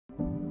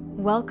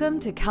Welcome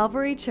to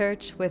Calvary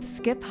Church with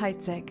Skip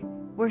Heitzig.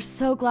 We're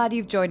so glad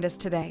you've joined us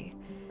today.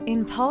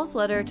 In Paul's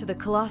letter to the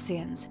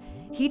Colossians,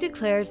 he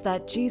declares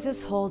that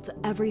Jesus holds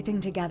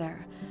everything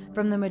together,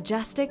 from the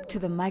majestic to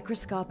the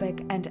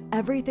microscopic and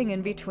everything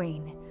in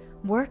between,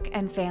 work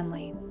and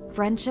family,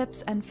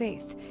 friendships and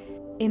faith.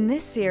 In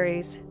this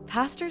series,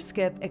 Pastor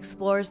Skip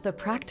explores the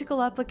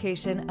practical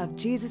application of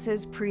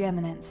Jesus'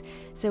 preeminence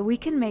so we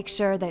can make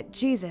sure that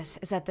Jesus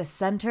is at the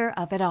center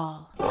of it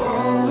all.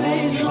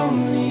 Always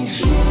only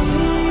Jesus,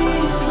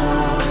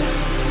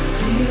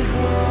 be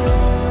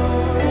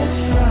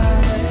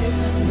glorified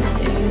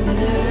in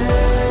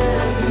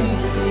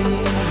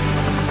everything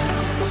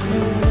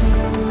to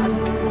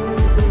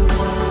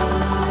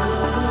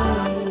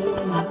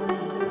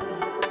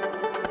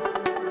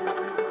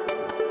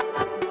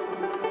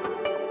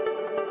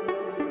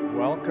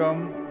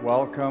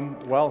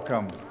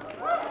Welcome.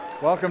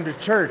 Welcome to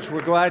church.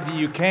 We're glad that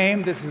you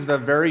came. This is the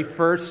very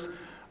first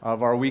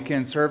of our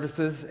weekend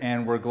services,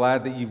 and we're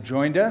glad that you've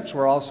joined us.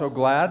 We're also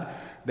glad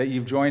that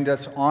you've joined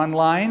us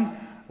online.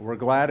 We're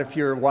glad if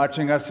you're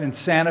watching us in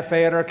Santa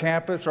Fe at our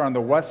campus or on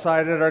the west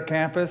side at our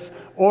campus,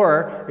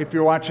 or if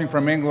you're watching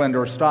from England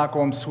or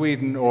Stockholm,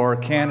 Sweden, or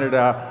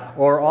Canada,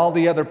 or all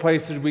the other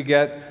places we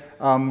get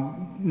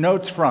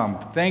notes from.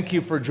 Thank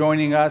you for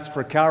joining us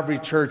for Calvary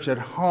Church at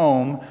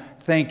Home.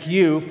 Thank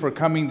you for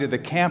coming to the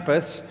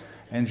campus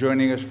and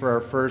joining us for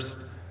our first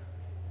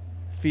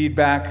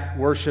feedback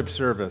worship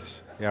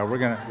service. Yeah, we're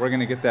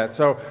gonna get that.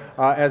 So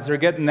as they're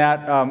getting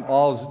that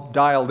all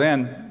dialed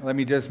in, let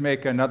me just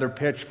make another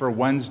pitch for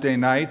Wednesday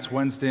nights.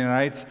 Wednesday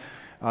nights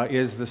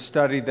is the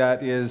study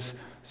that is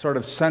sort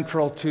of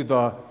central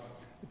to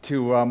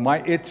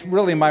it's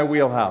really my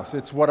wheelhouse.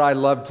 It's what I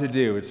love to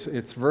do.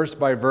 It's verse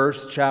by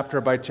verse, chapter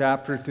by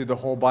chapter through the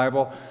whole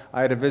Bible.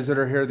 I had a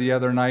visitor here the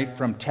other night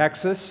from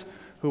Texas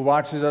who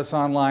watches us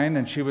online,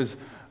 and she was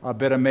a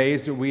bit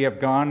amazed that we have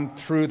gone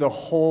through the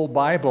whole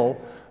Bible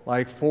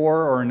like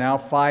 4 or now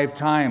 5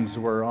 times.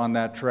 We're on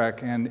that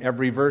trek, and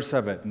every verse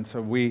of it. And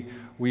so we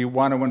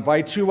want to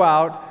invite you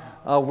out.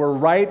 We're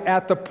right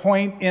at the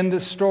point in the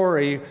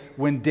story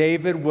when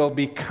David will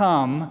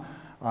become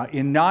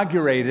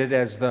inaugurated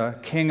as the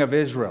king of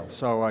Israel.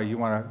 So you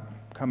want to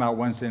come out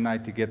Wednesday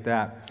night to get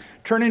that.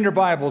 Turn in your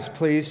Bibles,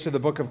 please, to the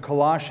book of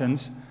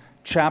Colossians,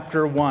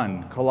 chapter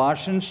 1.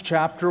 Colossians,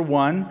 chapter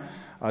 1.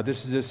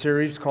 This is a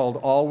series called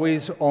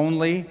Always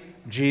Only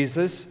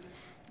Jesus.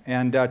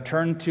 And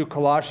turn to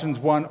Colossians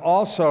 1.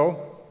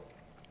 Also,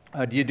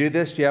 do you do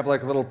this? Do you have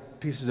like little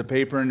pieces of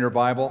paper in your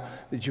Bible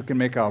that you can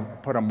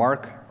put a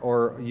mark,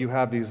 or you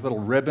have these little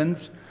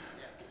ribbons?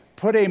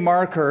 Put a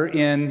marker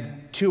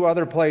in 2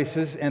 other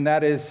places, and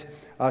that is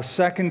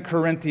 2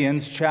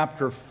 Corinthians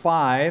chapter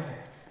 5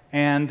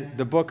 and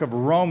the book of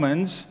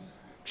Romans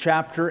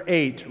chapter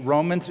 8.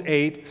 Romans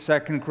 8, 2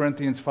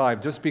 Corinthians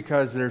 5, just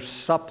because there's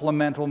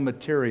supplemental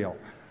material.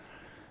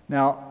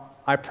 Now,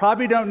 I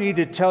probably don't need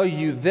to tell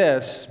you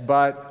this,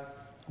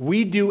 but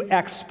we do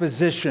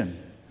exposition.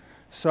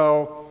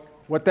 So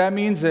what that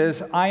means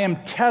is I am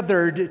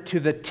tethered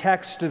to the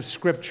text of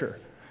Scripture.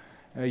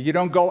 You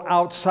don't go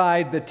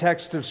outside the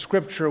text of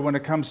Scripture when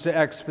it comes to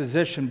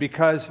exposition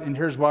because, and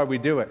here's why we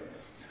do it.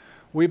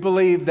 We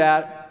believe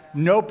that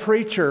no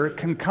preacher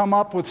can come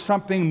up with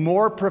something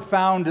more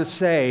profound to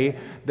say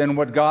than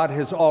what God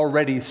has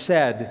already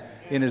said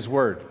in His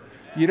Word.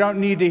 You don't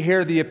need to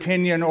hear the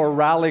opinion or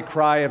rally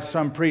cry of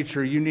some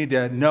preacher. You need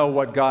to know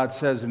what God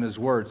says in His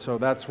Word. So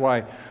that's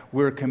why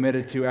we're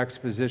committed to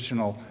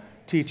expositional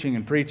teaching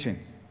and preaching.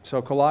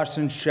 So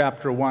Colossians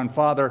chapter 1.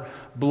 Father,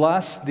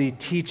 bless the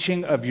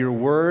teaching of your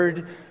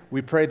Word.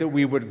 We pray that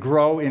we would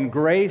grow in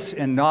grace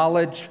and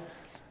knowledge.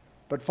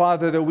 But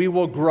Father, that we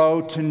will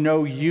grow to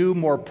know you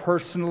more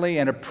personally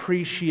and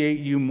appreciate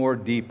you more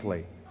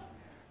deeply.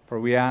 For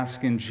we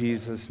ask in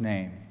Jesus'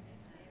 name.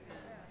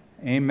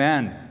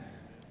 Amen.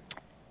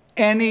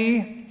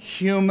 Any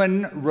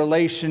human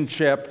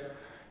relationship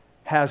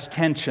has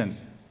tension.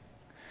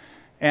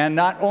 And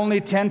not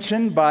only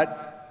tension,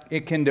 but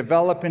it can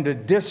develop into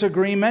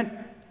disagreement,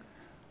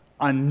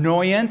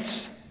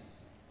 annoyance,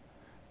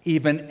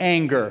 even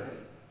anger.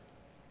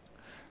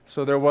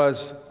 So there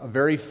was a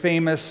very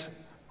famous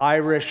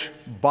Irish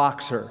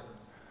boxer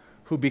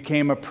who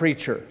became a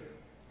preacher.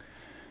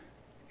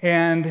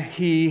 And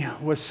he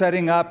was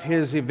setting up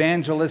his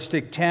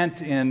evangelistic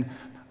tent in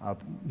a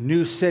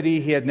new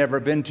city he had never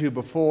been to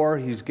before.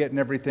 He's getting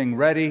everything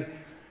ready.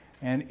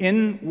 And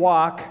in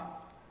walk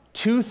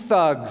 2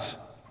 thugs,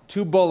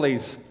 2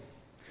 bullies.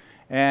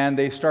 And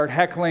they start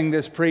heckling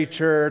this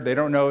preacher. They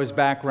don't know his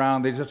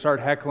background. They just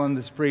start heckling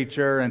this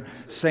preacher and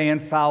saying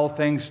foul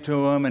things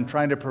to him and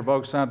trying to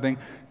provoke something.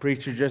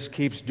 Preacher just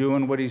keeps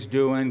doing what he's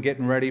doing,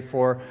 getting ready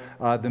for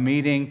the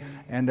meeting.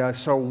 And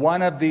so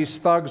one of these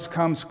thugs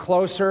comes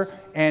closer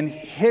and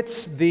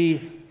hits the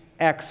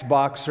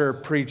ex-boxer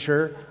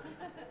preacher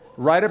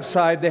right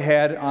upside the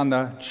head on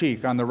the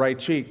cheek, on the right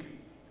cheek.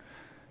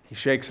 He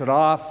shakes it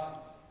off,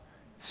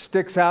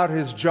 sticks out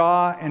his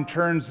jaw and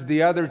turns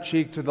the other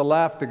cheek to the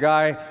left. The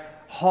guy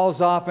hauls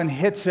off and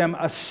hits him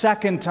a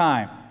second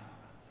time.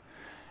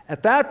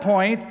 At that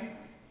point,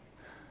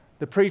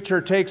 the preacher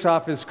takes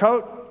off his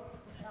coat,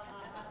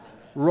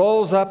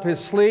 rolls up his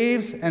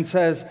sleeves, and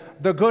says,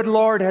 "The good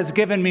Lord has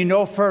given me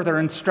no further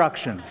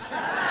instructions."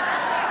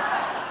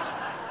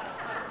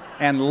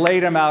 And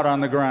laid him out on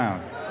the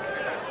ground.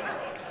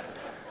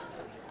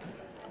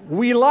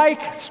 We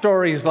like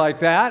stories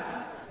like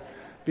that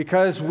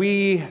because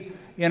we,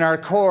 in our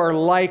core,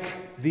 like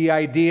the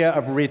idea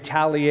of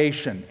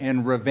retaliation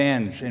and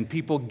revenge and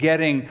people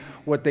getting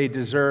what they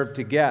deserve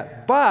to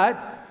get.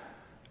 But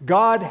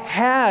God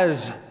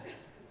has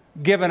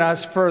given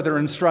us further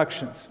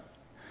instructions.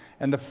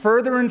 And the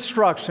further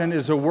instruction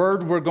is a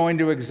word we're going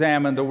to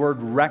examine, the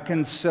word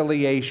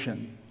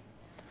reconciliation.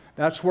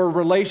 That's where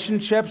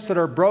relationships that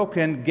are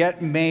broken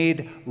get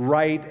made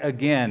right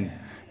again.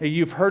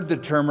 You've heard the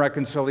term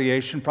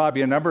reconciliation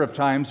probably a number of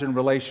times in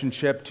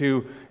relationship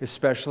to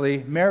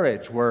especially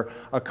marriage, where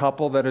a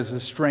couple that is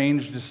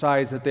estranged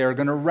decides that they are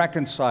going to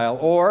reconcile,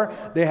 or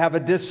they have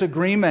a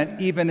disagreement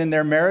even in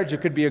their marriage.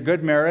 It could be a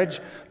good marriage,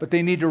 but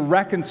they need to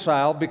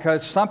reconcile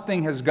because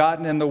something has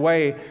gotten in the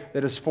way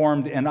that has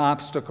formed an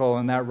obstacle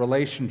in that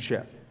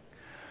relationship.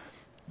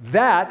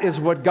 That is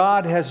what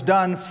God has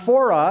done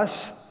for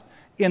us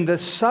in the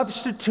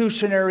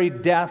substitutionary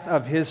death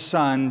of His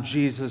Son,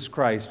 Jesus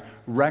Christ.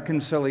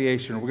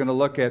 Reconciliation. We're going to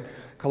look at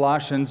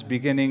Colossians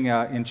beginning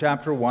in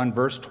chapter 1,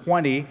 verse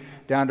 20,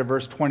 down to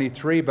verse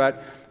 23,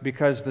 but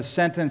because the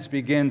sentence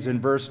begins in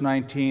verse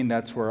 19,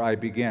 that's where I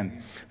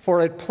begin.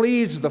 For it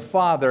pleased the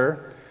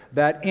Father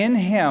that in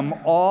Him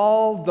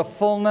all the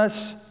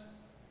fullness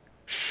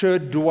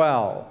should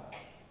dwell,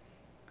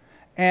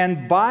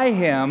 and by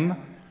Him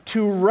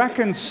to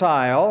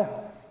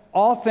reconcile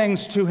all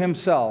things to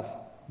Himself.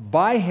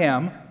 By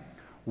Him,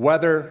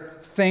 whether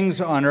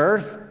things on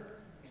earth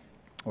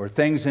or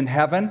things in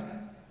heaven,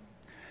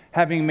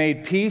 having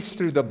made peace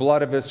through the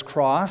blood of His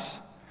cross,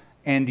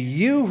 and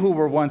you who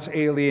were once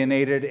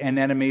alienated and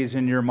enemies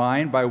in your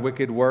mind by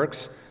wicked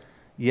works,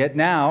 yet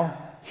now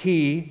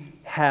He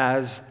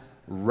has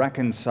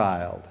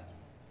reconciled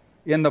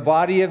in the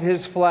body of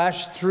His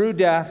flesh through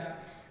death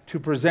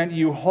to present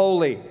you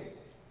holy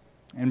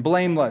and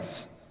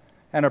blameless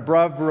and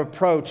above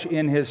reproach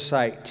in His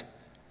sight.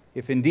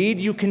 If indeed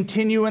you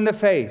continue in the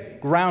faith,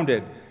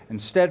 grounded and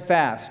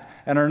steadfast,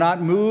 and are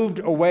not moved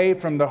away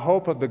from the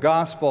hope of the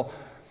gospel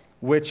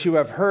which you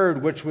have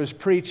heard, which was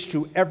preached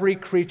to every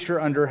creature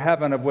under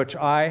heaven, of which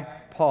I,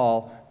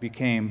 Paul,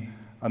 became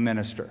a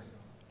minister.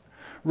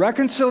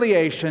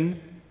 Reconciliation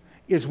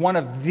is one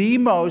of the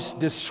most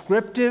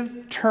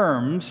descriptive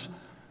terms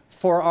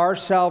for our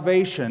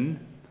salvation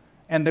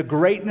and the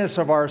greatness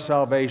of our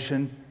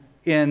salvation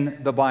in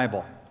the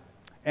Bible.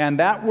 And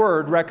that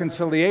word,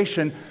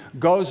 reconciliation,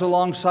 goes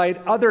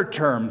alongside other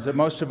terms that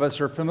most of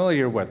us are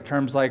familiar with,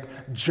 terms like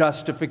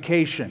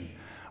justification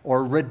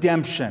or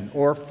redemption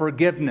or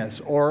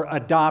forgiveness or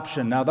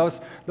adoption. Now,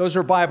 those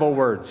are Bible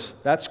words.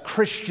 That's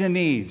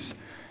Christianese.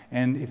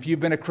 And if you've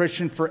been a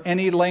Christian for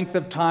any length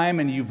of time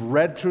and you've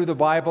read through the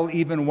Bible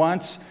even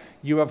once,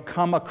 you have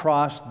come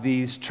across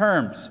these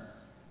terms.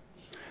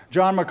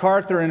 John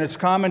MacArthur, in his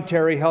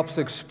commentary, helps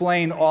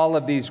explain all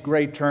of these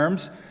great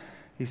terms.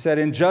 He said,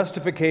 in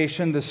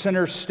justification, the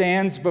sinner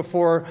stands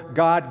before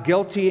God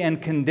guilty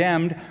and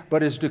condemned,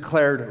 but is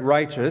declared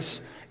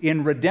righteous.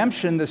 In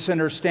redemption, the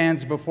sinner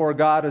stands before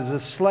God as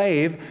a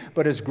slave,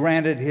 but is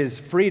granted his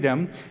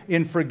freedom.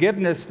 In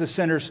forgiveness, the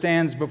sinner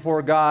stands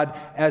before God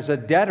as a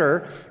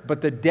debtor,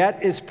 but the debt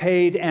is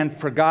paid and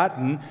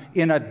forgotten.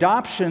 In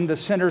adoption, the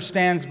sinner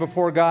stands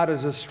before God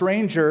as a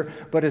stranger,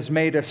 but is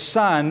made a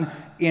son.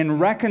 In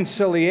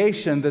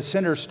reconciliation, the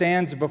sinner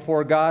stands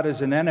before God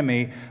as an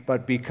enemy,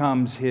 but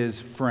becomes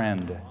his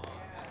friend.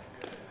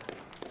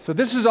 So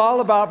this is all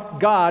about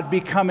God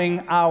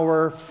becoming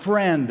our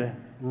friend,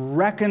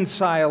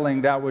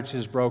 reconciling that which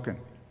is broken.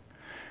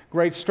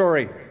 Great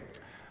story.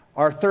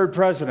 Our third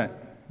president,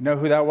 you know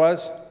who that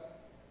was?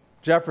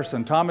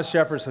 Jefferson, Thomas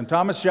Jefferson.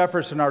 Thomas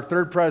Jefferson, our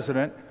third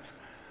president,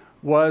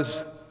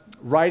 was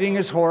riding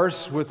his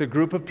horse with a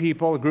group of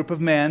people, a group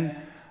of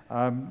men,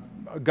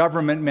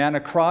 government men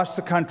across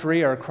the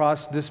country, or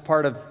across this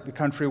part of the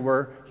country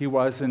where he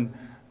was in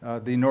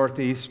the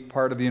northeast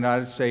part of the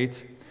United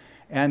States.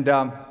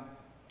 And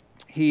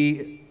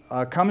he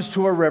comes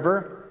to a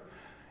river,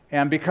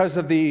 and because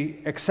of the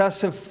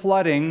excessive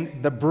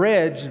flooding, the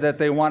bridge that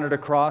they wanted to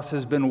cross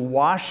has been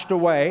washed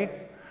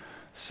away,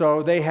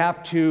 so they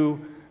have to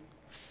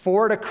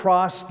ford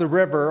across the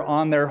river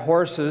on their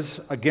horses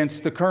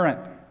against the current.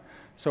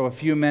 So a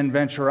few men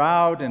venture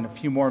out, and a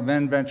few more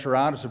men venture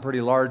out. It's a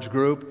pretty large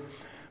group.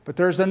 But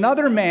there's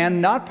another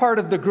man, not part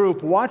of the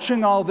group,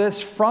 watching all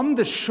this from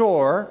the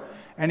shore,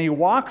 and he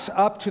walks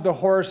up to the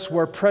horse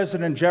where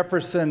President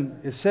Jefferson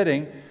is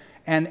sitting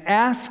and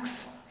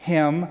asks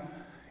him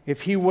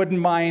if he wouldn't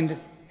mind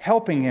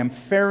helping him,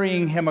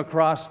 ferrying him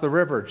across the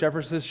river.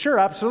 Jefferson says, sure,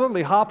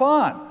 absolutely, hop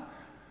on.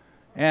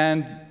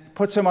 And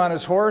puts him on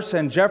his horse,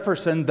 and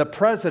Jefferson, the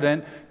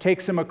president,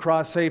 takes him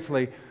across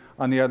safely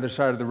on the other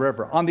side of the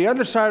river. On the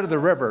other side of the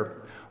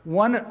river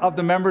one of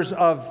the members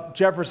of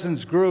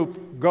Jefferson's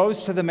group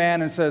goes to the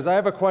man and says, I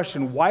have a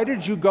question. Why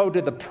did you go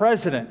to the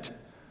president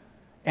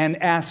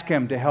and ask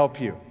him to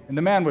help you? And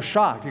the man was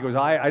shocked. He goes,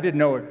 I didn't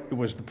know it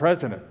was the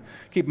president.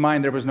 Keep in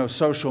mind, there was no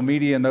social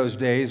media in those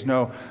days,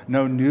 no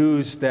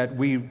news that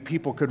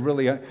people could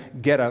really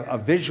get a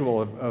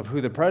visual of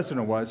who the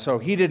president was, so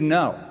he didn't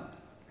know.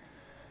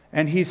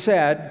 And he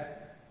said,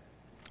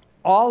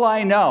 all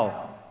I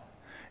know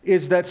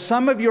is that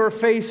some of your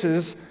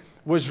faces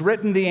was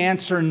written the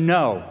answer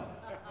no.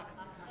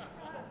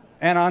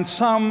 And on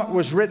some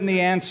was written the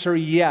answer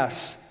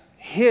yes.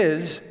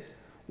 His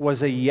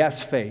was a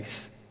yes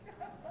face.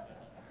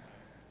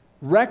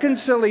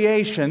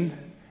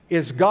 Reconciliation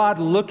is God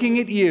looking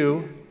at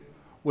you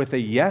with a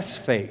yes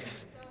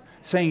face,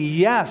 saying,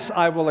 yes,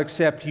 I will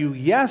accept you.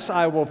 Yes,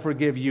 I will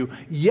forgive you.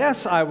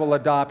 Yes, I will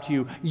adopt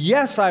you.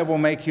 Yes, I will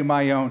make you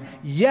my own.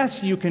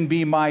 Yes, you can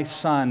be my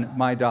son,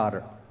 my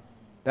daughter.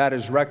 That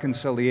is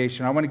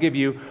reconciliation. I want to give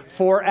you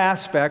 4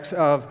 aspects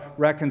of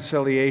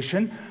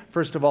reconciliation.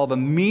 First of all, the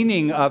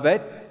meaning of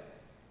it,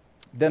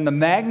 then the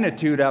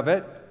magnitude of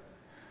it,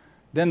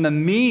 then the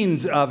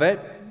means of it,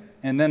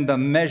 and then the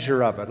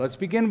measure of it. Let's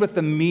begin with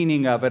the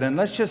meaning of it, and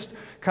let's just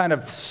kind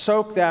of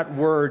soak that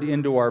word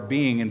into our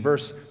being. In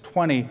verse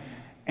 20,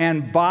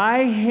 and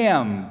by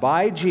him,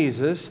 by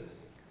Jesus,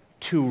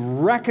 to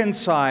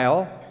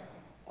reconcile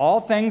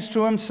all things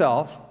to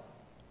himself,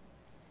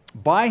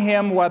 by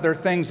him, whether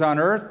things on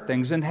earth,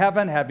 things in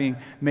heaven, having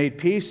made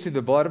peace through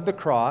the blood of the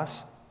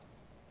cross,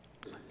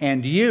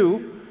 and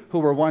you, who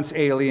were once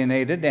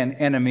alienated and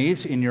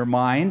enemies in your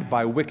mind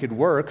by wicked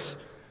works,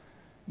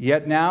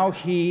 yet now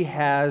he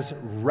has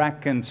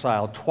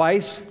reconciled.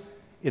 Twice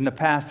in the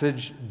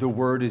passage, the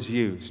word is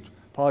used.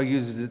 Paul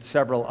uses it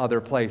several other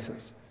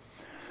places.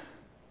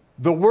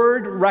 The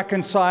word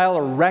reconcile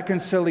or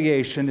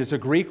reconciliation is a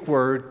Greek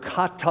word,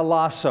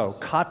 katalasso.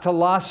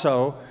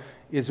 Katalasso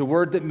is a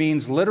word that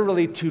means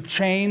literally to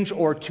change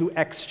or to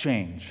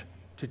exchange.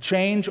 To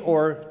change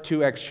or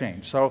to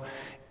exchange. So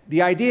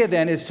the idea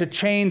then is to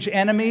change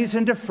enemies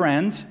into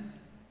friends,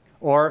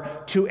 or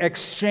to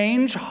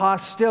exchange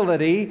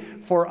hostility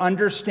for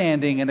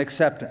understanding and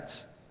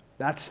acceptance.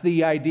 That's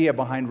the idea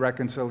behind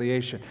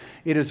reconciliation.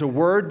 It is a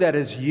word that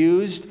is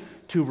used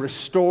to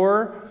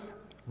restore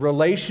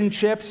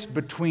relationships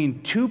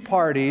between two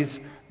parties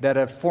that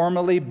have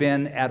formerly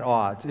been at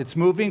odds. It's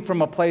moving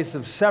from a place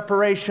of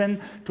separation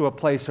to a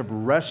place of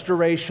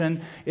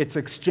restoration. It's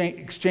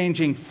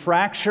exchanging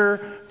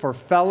fracture for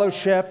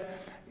fellowship.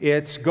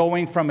 It's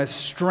going from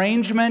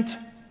estrangement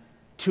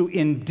to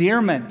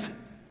endearment,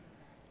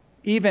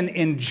 even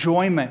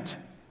enjoyment.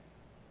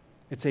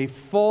 It's a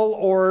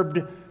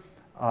full-orbed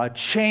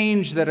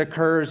change that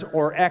occurs,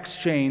 or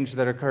exchange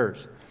that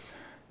occurs.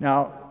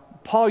 Now,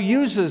 Paul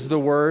uses the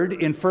word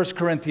in 1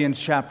 Corinthians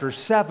chapter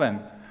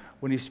 7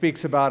 when he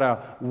speaks about a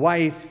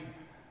wife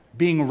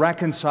being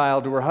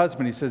reconciled to her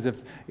husband. He says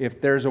if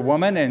there's a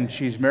woman and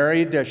she's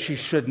married, she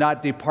should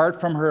not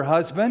depart from her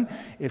husband.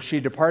 If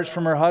she departs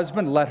from her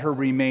husband, let her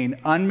remain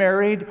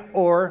unmarried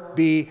or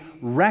be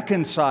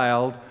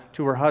reconciled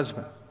to her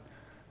husband.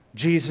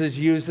 Jesus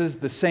uses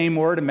the same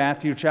word in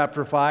Matthew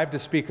chapter 5 to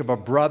speak of a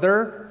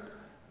brother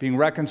being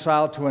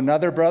reconciled to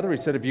another brother. He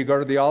said, if you go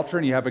to the altar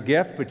and you have a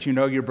gift, but you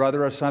know your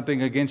brother has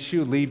something against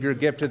you, leave your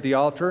gift at the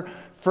altar.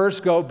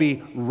 First go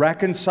be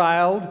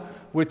reconciled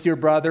with your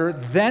brother,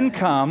 then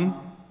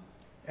come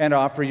and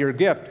offer your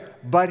gift.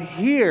 But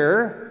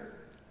here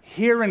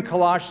in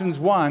Colossians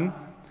 1,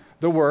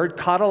 the word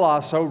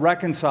katalasso,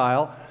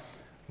 reconcile,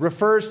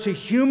 refers to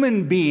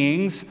human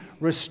beings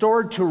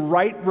restored to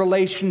right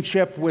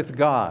relationship with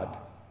God.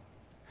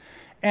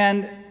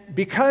 And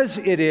because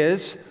it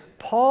is,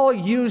 Paul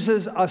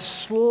uses a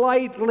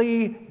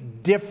slightly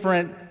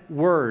different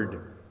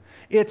word.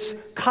 It's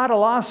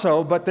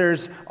katalasso, but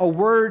there's a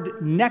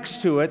word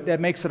next to it that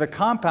makes it a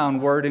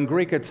compound word. In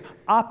Greek, it's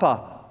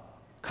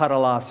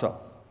apokatalasso.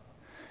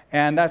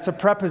 And that's a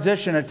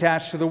preposition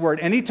attached to the word.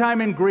 Anytime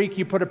in Greek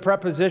you put a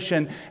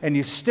preposition and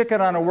you stick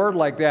it on a word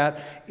like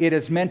that, it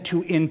is meant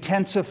to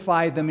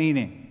intensify the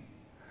meaning.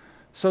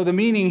 So the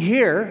meaning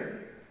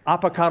here,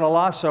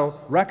 apokatalasso,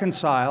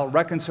 reconcile,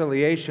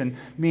 reconciliation,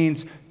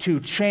 means to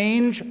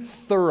change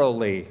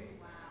thoroughly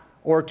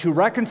or to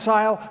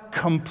reconcile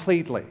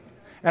completely.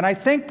 And I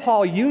think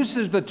Paul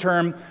uses the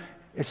term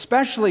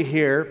especially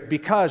here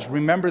because,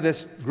 remember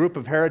this group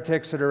of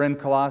heretics that are in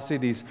Colossae,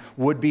 these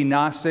would-be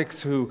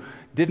Gnostics who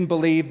didn't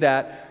believe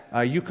that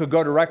you could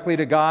go directly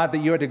to God, that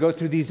you had to go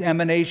through these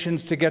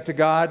emanations to get to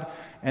God,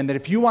 and that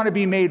if you want to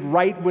be made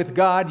right with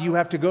God, you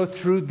have to go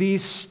through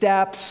these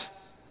steps.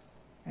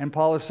 And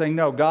Paul is saying,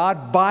 no,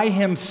 God by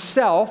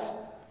himself,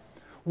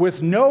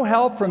 with no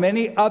help from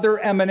any other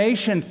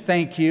emanation,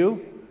 thank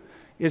you,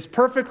 is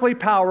perfectly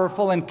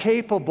powerful and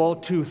capable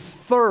to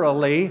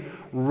thoroughly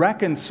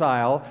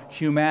reconcile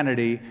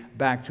humanity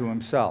back to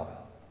himself.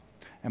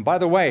 And by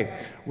the way,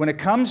 when it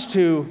comes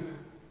to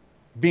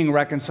being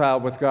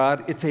reconciled with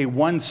God, it's a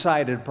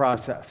one-sided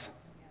process.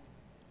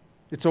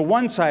 It's a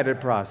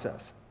one-sided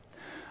process.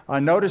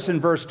 Notice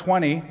in verse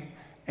 20,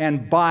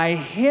 and by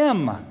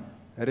him,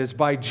 that is,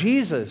 by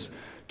Jesus,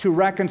 to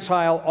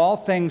reconcile all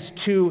things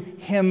to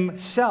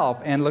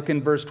himself. And look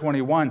in verse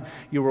 21.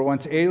 You were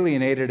once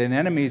alienated and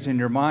enemies in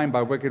your mind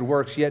by wicked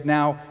works, yet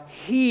now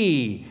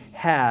he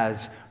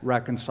has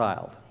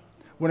reconciled.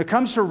 When it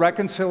comes to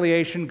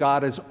reconciliation,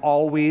 God is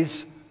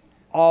always,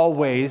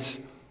 always,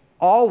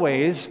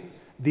 always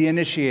the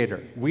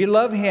initiator. We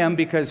love him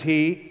because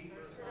he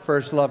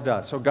first loved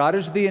us. So God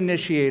is the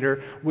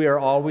initiator. We are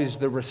always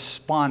the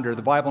responder.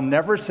 The Bible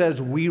never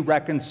says we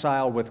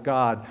reconcile with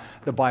God.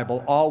 The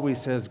Bible always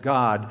says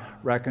God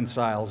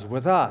reconciles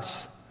with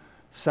us.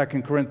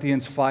 2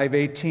 Corinthians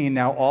 5:18,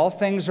 now all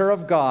things are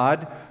of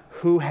God,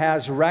 who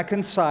has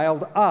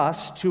reconciled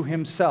us to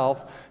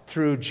himself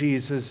through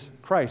Jesus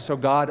Christ. So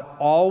God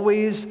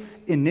always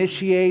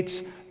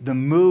initiates the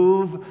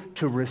move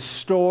to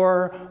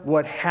restore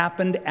what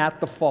happened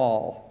at the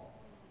fall.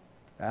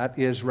 That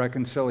is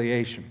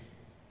reconciliation.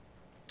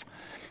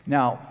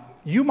 Now,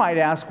 you might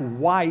ask,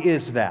 why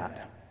is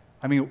that?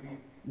 I mean,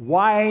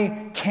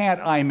 why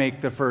can't I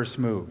make the first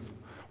move?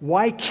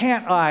 Why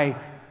can't I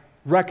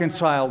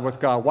reconcile with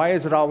God? Why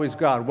is it always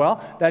God?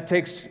 Well, that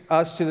takes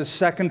us to the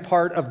second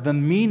part of the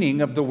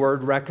meaning of the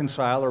word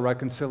reconcile or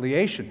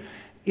reconciliation.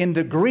 In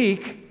the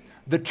Greek,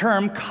 the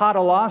term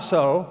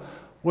katalasso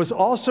was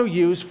also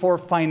used for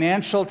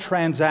financial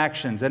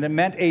transactions, and it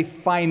meant a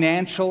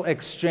financial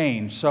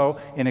exchange. So,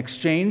 in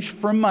exchange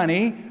for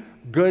money,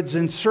 goods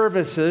and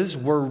services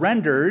were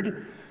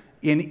rendered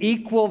in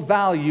equal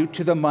value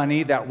to the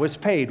money that was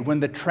paid. When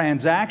the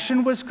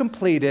transaction was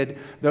completed,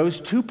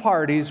 those two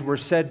parties were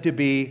said to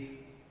be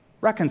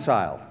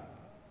reconciled.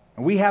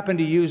 And we happen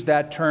to use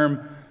that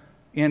term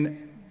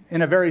in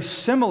a very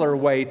similar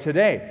way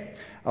today.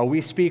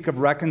 We speak of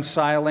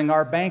reconciling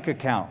our bank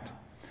account.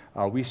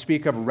 We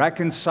speak of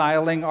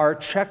reconciling our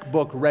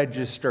checkbook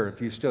register,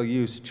 if you still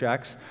use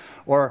checks,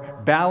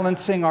 or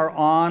balancing our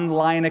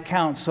online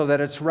account so that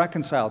it's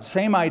reconciled.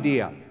 Same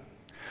idea.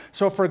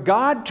 So for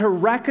God to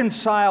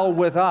reconcile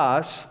with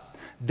us,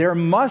 there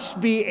must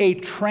be a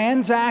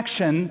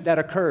transaction that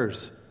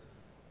occurs.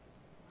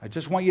 I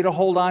just want you to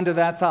hold on to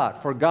that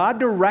thought. For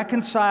God to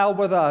reconcile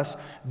with us,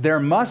 there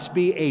must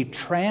be a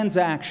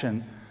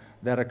transaction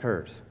that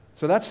occurs.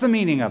 So that's the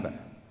meaning of it.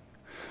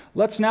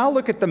 Let's now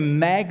look at the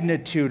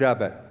magnitude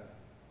of it.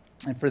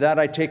 And for that,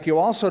 I take you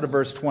also to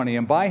verse 20.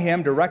 And by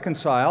him to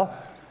reconcile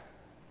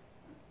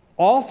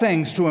all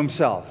things to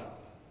himself.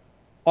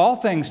 All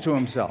things to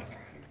himself.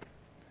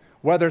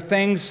 Whether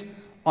things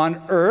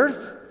on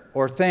earth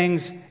or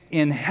things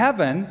in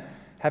heaven,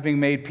 having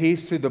made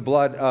peace through the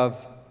blood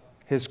of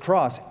his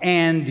cross.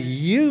 And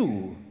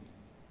you,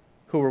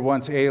 who were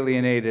once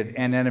alienated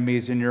and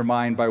enemies in your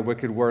mind by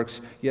wicked works,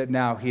 yet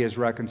now he is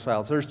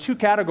reconciled. So there's two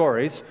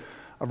categories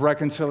of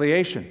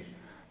reconciliation.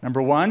 Number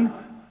one,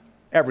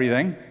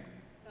 everything,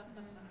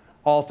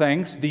 all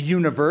things, the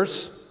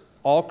universe,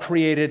 all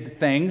created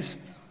things.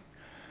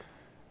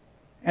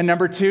 And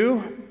number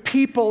two,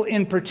 people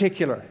in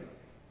particular,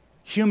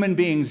 human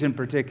beings in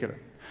particular.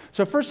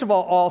 So first of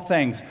all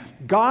things.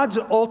 God's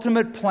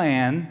ultimate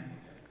plan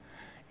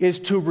is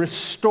to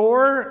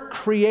restore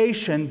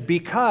creation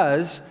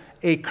because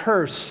a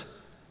curse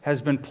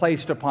has been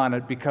placed upon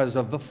it because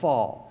of the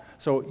fall.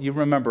 So you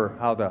remember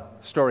how the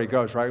story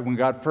goes, right? When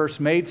God first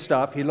made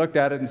stuff, he looked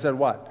at it and said,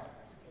 what?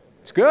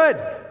 It's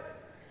good.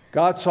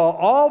 God saw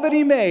all that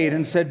he made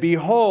and said,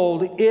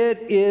 behold, it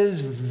is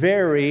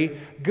very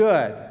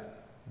good.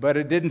 But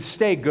it didn't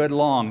stay good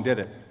long, did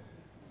it?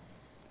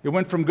 It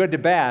went from good to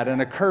bad, and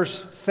a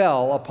curse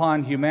fell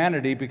upon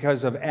humanity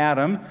because of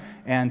Adam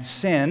and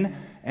sin,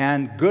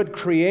 and good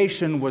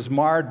creation was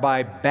marred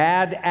by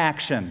bad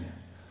action.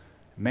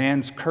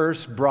 Man's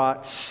curse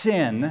brought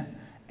sin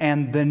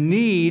and the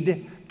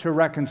need to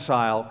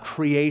reconcile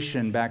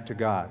creation back to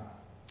God.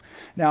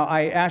 Now,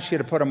 I asked you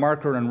to put a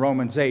marker in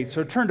Romans 8,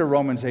 so turn to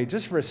Romans 8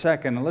 just for a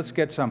second, and let's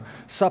get some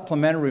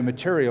supplementary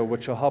material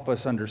which will help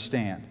us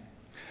understand.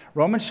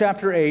 Romans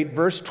chapter 8,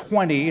 verse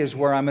 20 is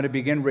where I'm going to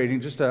begin reading,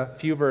 just a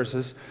few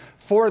verses.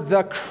 For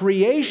the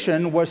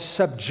creation was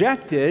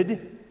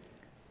subjected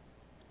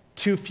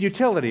to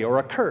futility, or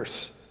a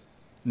curse.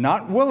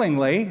 Not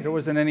willingly. There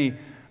wasn't any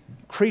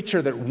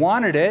creature that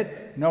wanted it.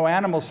 No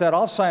animal said,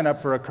 I'll sign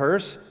up for a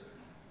curse.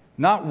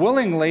 Not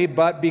willingly,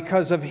 but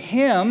because of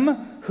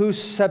him who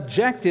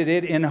subjected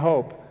it in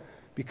hope.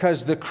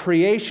 Because the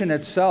creation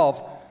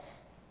itself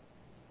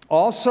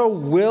also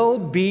will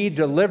be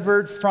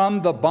delivered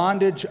from the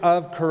bondage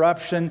of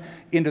corruption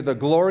into the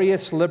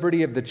glorious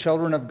liberty of the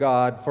children of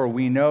God. For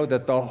we know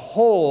that the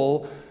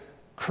whole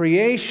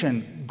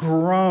creation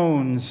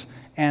groans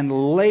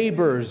and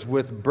labors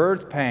with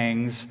birth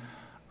pangs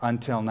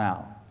until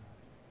now.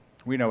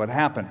 We know what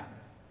happened.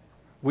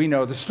 We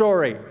know the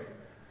story.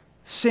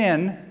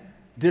 Sin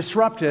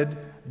disrupted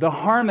the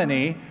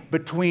harmony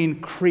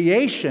between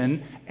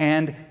creation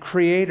and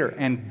creator.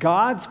 And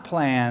God's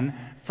plan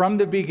from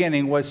the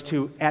beginning was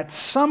to, at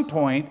some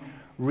point,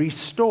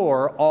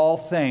 restore all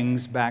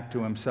things back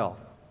to himself.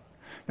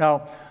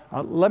 Now,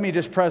 let me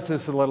just press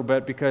this a little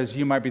bit, because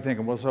you might be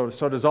thinking, well,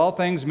 so does all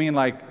things mean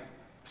like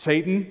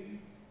Satan,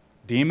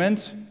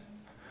 demons?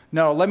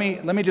 No, let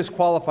me just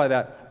qualify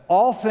that.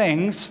 All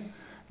things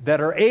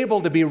that are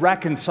able to be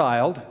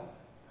reconciled,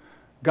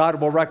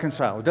 God will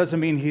reconcile. It doesn't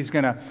mean He's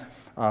going to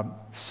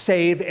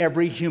save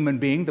every human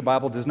being. The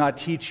Bible does not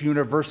teach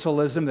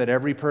universalism, that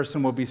every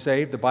person will be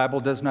saved. The Bible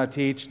does not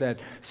teach that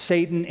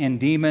Satan and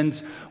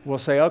demons will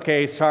say,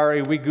 okay,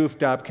 sorry, we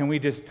goofed up.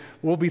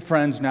 We'll be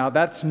friends now.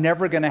 That's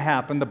never going to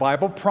happen. The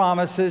Bible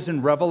promises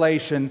in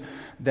Revelation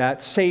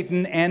that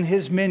Satan and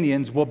his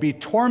minions will be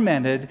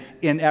tormented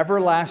in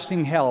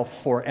everlasting hell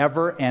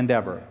forever and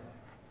ever.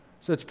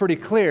 So it's pretty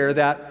clear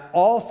that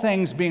all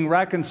things being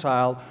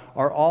reconciled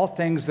are all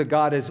things that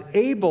God is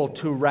able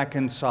to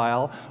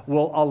reconcile,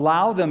 will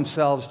allow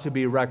themselves to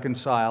be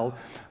reconciled.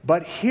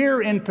 But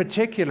here in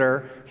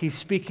particular, he's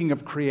speaking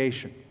of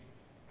creation.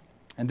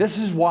 And this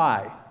is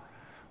why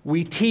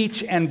we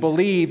teach and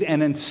believe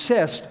and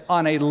insist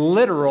on a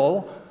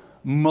literal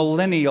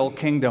millennial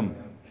kingdom.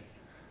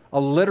 A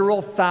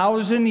literal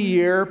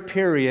 1,000-year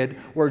period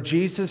where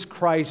Jesus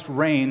Christ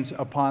reigns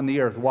upon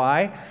the earth.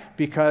 Why?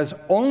 Because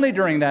only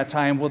during that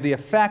time will the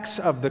effects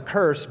of the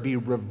curse be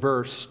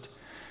reversed.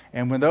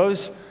 And when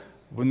those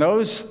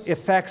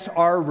effects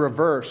are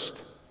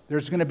reversed,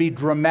 there's going to be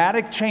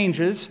dramatic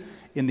changes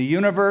in the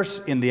universe,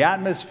 in the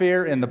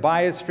atmosphere, in the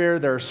biosphere.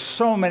 There are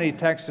so many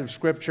texts of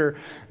Scripture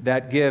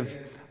that give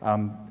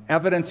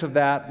evidence of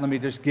that. Let me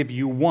just give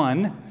you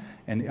one.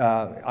 In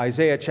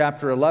Isaiah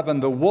chapter 11,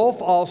 the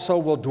wolf also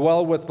will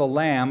dwell with the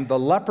lamb, the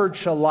leopard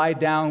shall lie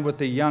down with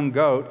the young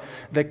goat,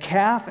 the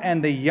calf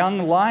and the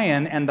young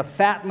lion and the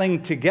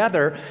fatling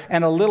together,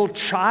 and a little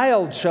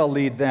child shall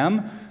lead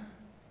them.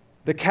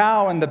 The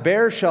cow and the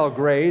bear shall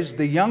graze,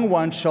 the young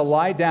ones shall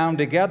lie down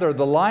together,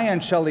 the lion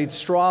shall eat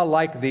straw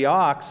like the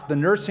ox, the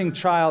nursing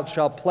child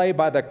shall play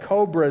by the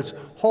cobra's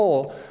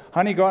hole.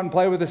 Honey, go out and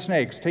play with the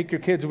snakes. Take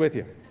your kids with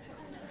you.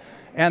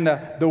 And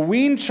the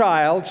weaned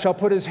child shall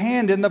put his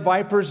hand in the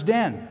viper's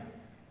den.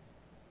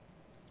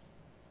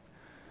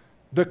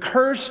 The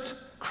cursed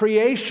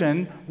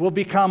creation will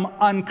become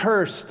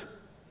uncursed,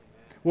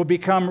 will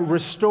become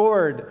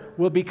restored,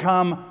 will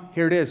become,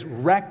 here it is,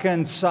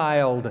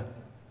 reconciled,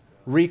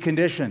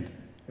 reconditioned.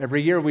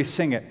 Every year we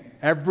sing it.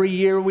 Every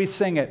year we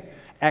sing it.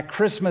 At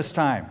Christmas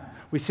time,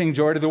 we sing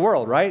Joy to the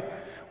World, right?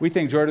 We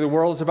think Joy to the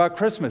World is about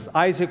Christmas.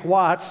 Isaac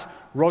Watts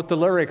wrote the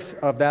lyrics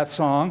of that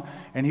song,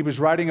 and he was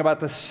writing about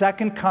the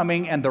second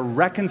coming and the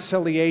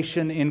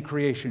reconciliation in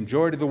creation.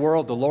 Joy to the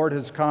world, the Lord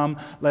has come.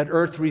 Let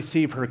earth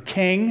receive her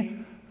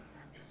King.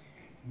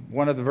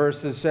 One of the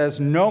verses says,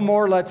 no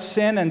more let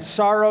sin and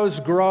sorrows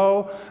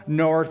grow,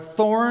 nor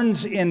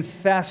thorns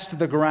infest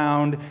the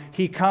ground.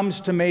 He comes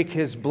to make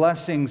his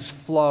blessings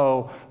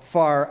flow,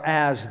 far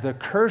as the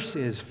curse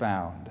is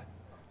found.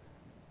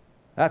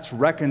 That's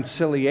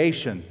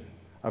reconciliation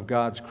of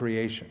God's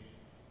creation.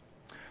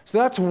 So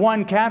that's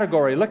one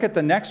category. Look at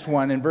the next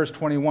one in verse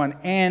 21,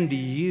 and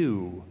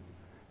you.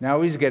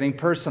 Now he's getting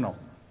personal.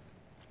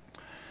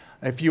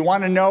 If you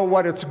want to know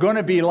what it's going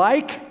to be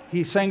like,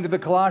 he's saying to the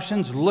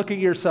Colossians, look at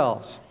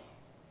yourselves.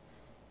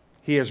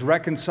 He has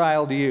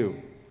reconciled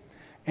you.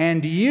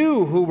 And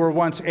you who were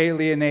once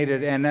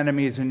alienated and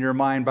enemies in your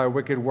mind by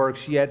wicked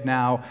works, yet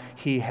now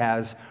he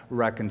has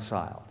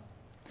reconciled.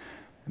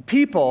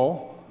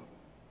 People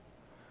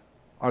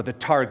are the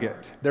target.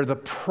 They're the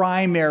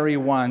primary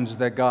ones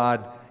that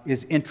God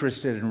is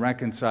interested in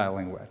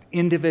reconciling with.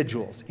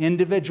 Individuals,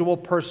 individual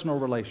personal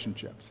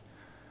relationships.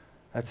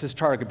 That's his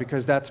target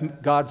because that's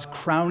God's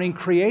crowning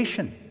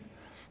creation.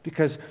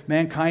 Because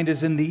mankind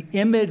is in the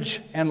image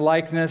and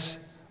likeness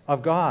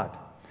of God.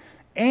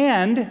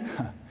 And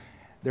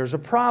there's a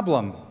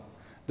problem.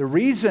 The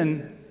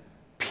reason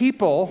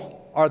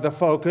people are the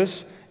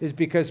focus is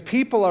because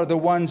people are the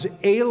ones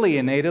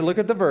alienated. Look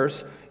at the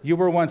verse. You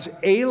were once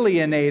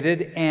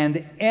alienated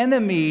and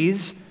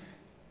enemies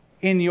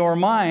in your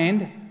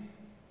mind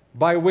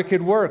by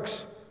wicked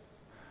works.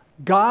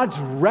 God's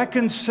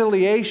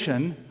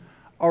reconciliation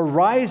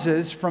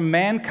arises from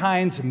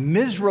mankind's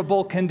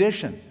miserable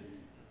condition.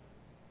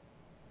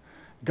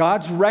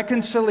 God's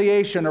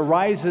reconciliation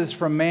arises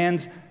from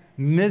man's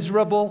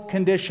miserable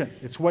condition.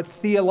 It's what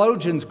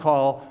theologians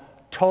call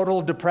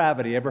total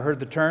depravity. Ever heard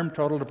the term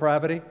total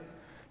depravity?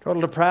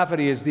 Total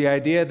depravity is the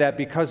idea that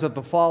because of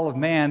the fall of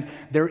man,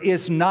 there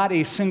is not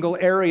a single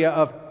area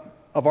of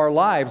our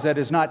lives that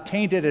is not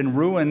tainted and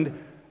ruined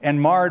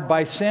and marred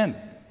by sin.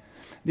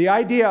 The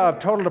idea of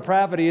total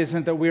depravity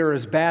isn't that we are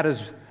as bad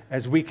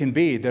as we can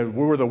be, that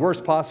we're the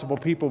worst possible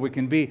people we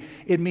can be.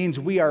 It means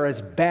we are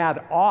as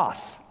bad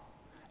off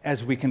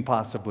as we can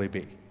possibly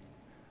be.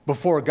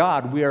 Before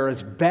God, we are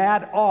as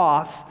bad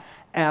off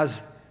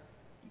as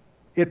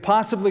it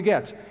possibly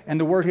gets. And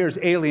the word here is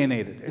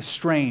alienated,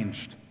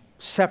 estranged,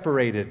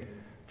 separated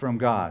from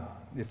God.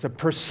 It's a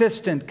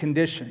persistent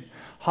condition.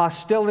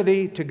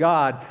 Hostility to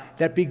God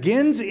that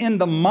begins in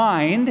the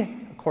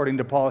mind, according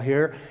to Paul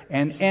here,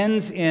 and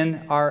ends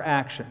in our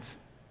actions.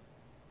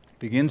 It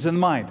begins in the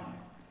mind.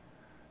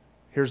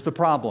 Here's the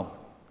problem.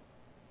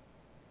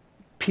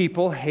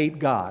 People hate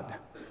God.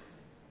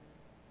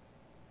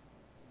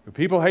 Do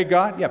people hate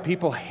God? Yeah,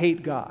 people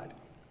hate God.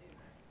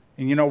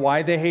 And you know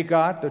why they hate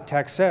God? The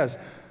text says,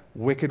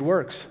 wicked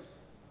works.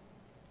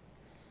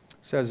 It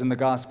says in the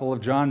Gospel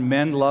of John,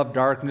 men love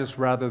darkness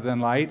rather than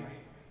light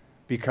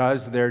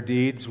because their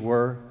deeds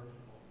were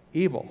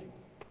evil.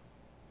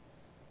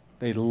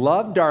 They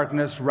love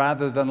darkness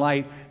rather than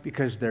light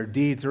because their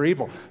deeds are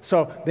evil.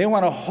 So they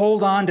want to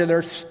hold on to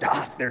their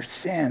stuff, their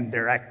sin,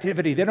 their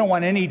activity. They don't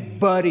want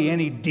anybody,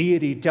 any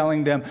deity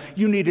telling them,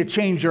 you need to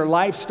change your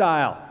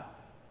lifestyle.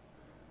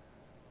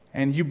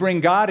 And you bring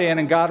God in,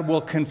 and God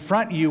will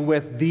confront you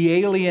with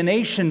the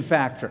alienation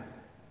factor,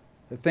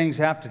 that things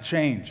have to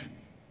change.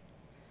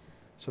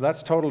 So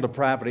that's total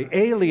depravity.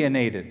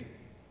 Alienated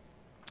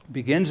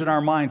begins in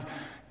our minds.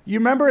 You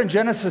remember in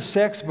Genesis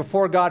 6,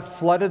 before God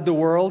flooded the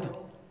world,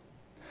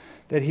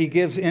 that he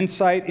gives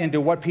insight into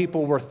what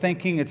people were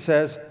thinking. It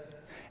says,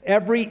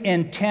 every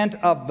intent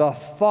of the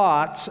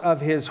thoughts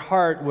of his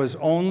heart was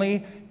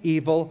only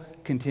evil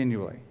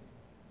continually.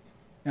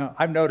 Now,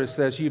 I've noticed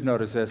this, you've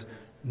noticed this.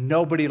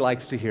 Nobody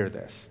likes to hear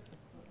this.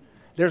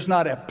 There's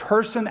not a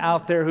person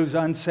out there who's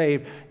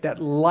unsaved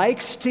that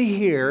likes to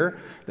hear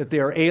that they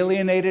are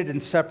alienated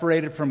and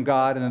separated from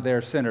God and that they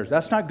are sinners.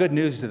 That's not good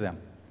news to them.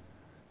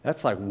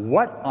 That's like,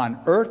 what on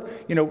earth?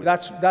 You know,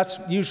 that's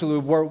usually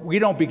where we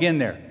don't begin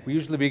there. We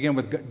usually begin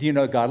with, do you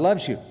know God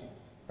loves you,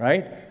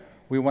 right?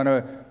 We want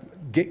to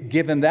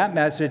give them that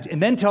message and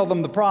then tell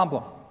them the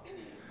problem.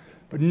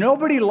 But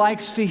nobody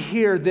likes to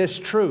hear this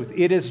truth.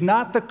 It is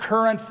not the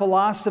current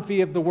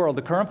philosophy of the world.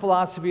 The current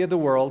philosophy of the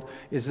world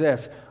is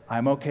this: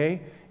 I'm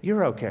okay,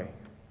 you're okay.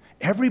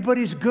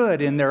 Everybody's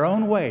good in their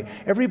own way.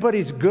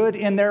 Everybody's good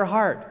in their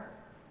heart.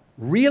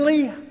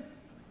 Really?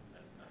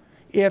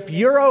 If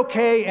you're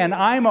okay and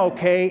I'm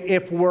okay,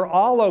 if we're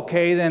all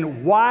okay,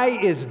 then why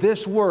is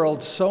this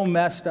world so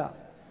messed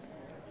up?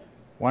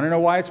 Want to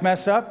know why it's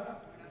messed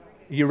up?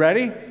 You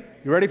ready?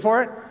 You ready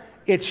for it?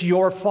 It's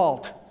your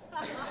fault.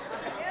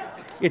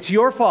 It's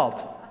your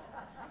fault.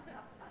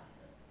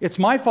 It's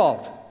my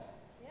fault.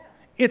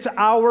 It's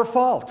our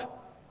fault.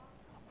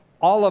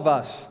 All of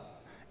us.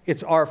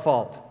 It's our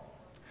fault.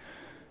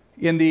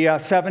 In the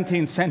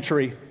 17th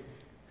century,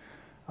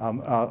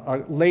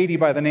 a lady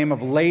by the name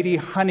of Lady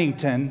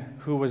Huntington,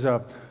 who was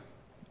a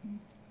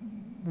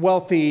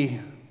wealthy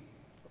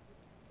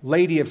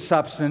lady of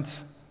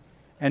substance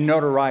and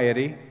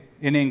notoriety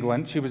in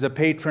England. She was a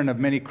patron of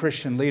many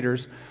Christian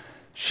leaders.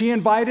 She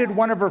invited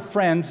one of her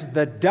friends,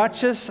 the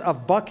Duchess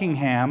of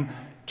Buckingham,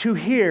 to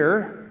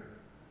hear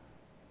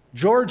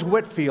George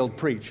Whitefield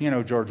preach. You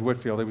know George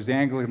Whitefield. He was the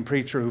Anglican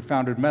preacher who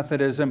founded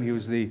Methodism. He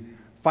was the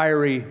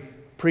fiery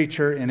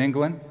preacher in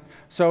England.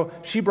 So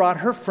she brought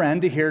her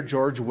friend to hear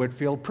George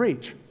Whitefield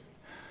preach.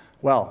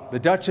 Well, the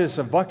Duchess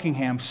of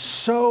Buckingham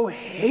so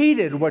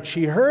hated what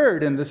she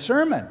heard in the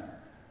sermon.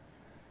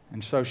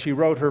 And so she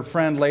wrote her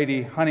friend,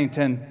 Lady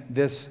Huntington,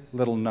 this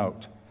little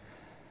note.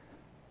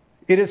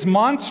 It is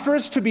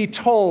monstrous to be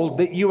told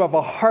that you have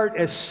a heart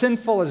as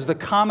sinful as the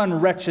common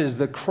wretches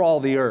that crawl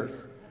the earth.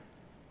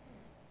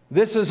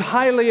 This is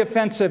highly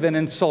offensive and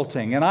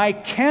insulting, and I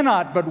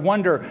cannot but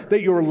wonder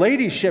that your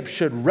ladyship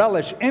should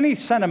relish any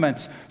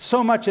sentiments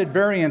so much at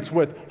variance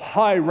with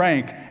high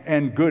rank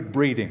and good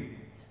breeding.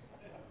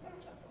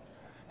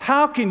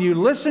 How can you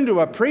listen to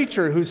a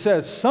preacher who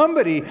says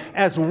somebody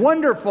as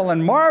wonderful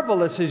and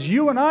marvelous as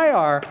you and I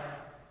are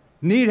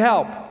need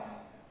help?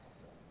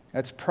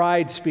 That's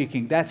pride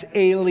speaking. That's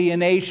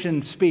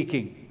alienation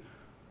speaking.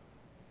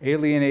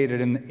 Alienated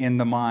in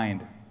the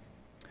mind.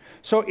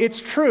 So it's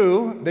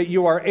true that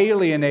you are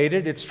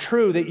alienated. It's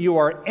true that you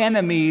are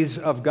enemies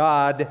of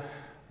God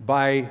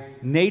by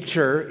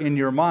nature in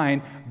your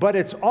mind. But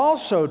it's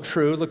also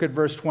true, look at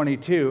verse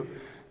 22,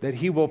 that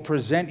he will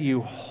present you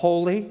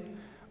holy,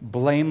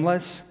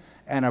 blameless,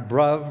 and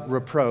above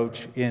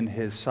reproach in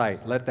his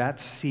sight. Let that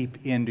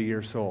seep into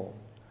your soul.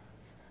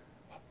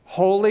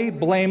 Holy,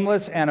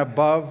 blameless, and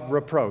above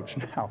reproach.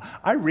 Now,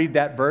 I read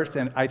that verse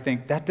and I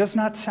think, that does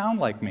not sound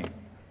like me.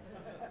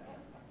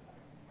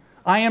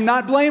 I am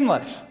not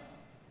blameless.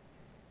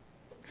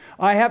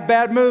 I have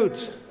bad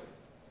moods.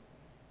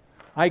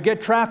 I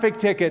get traffic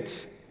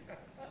tickets.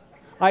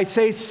 I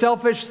say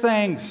selfish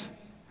things.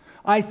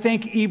 I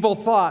think evil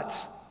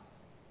thoughts.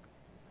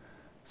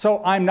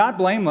 So I'm not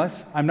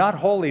blameless. I'm not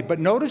holy. But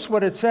notice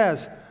what it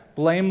says.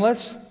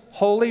 Blameless,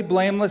 holy,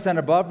 blameless, and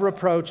above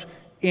reproach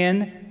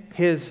in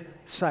his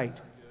sight.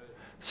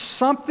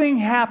 Something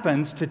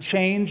happens to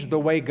change the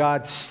way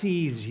God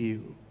sees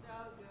you.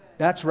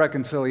 That's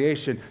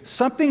reconciliation.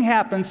 Something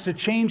happens to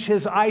change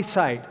his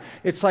eyesight.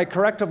 It's like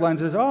corrective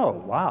lenses.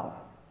 Oh, wow.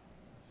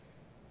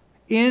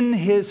 In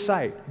his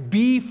sight,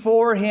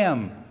 before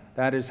him,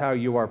 that is how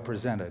you are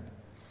presented.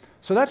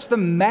 So that's the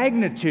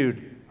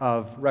magnitude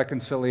of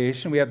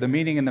reconciliation. We have the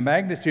meaning and the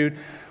magnitude.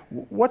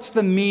 What's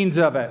the means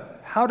of it?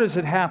 How does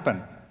it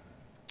happen?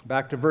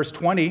 Back to verse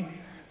 20.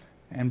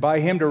 And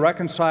by him to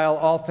reconcile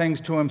all things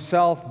to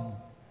himself,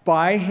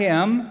 by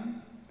him,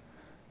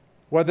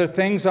 whether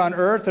things on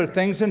earth or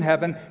things in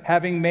heaven,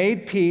 having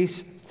made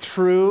peace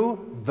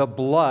through the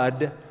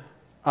blood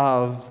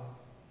of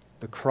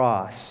the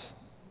cross.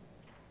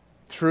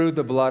 Through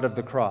the blood of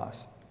the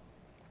cross.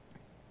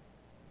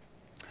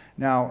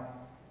 Now,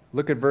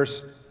 look at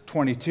verse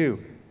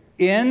 22.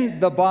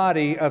 In the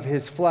body of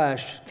his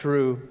flesh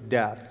through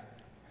death.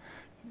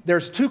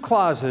 There's two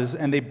clauses,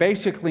 and they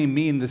basically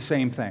mean the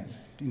same thing.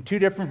 In two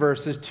different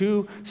verses,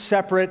 two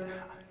separate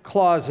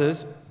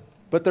clauses,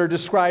 but they're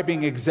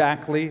describing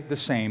exactly the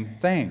same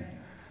thing.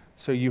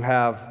 So you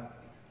have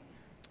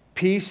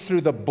peace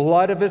through the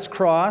blood of his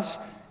cross,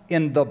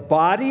 in the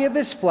body of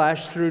his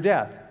flesh through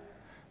death.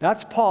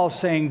 That's Paul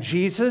saying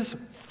Jesus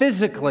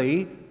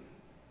physically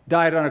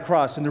died on a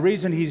cross. And the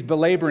reason he's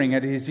belaboring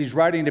it is he's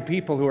writing to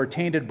people who are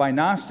tainted by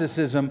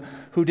Gnosticism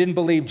who didn't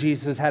believe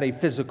Jesus had a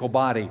physical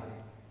body,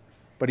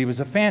 but he was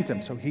a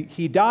phantom. So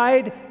he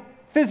died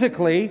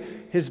physically,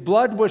 his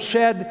blood was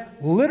shed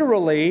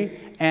literally,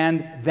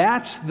 and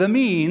that's the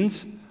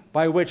means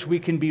by which we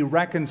can be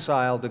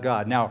reconciled to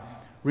God. Now,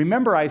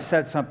 remember I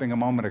said something a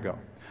moment ago.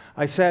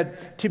 I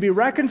said, to be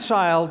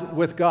reconciled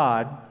with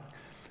God,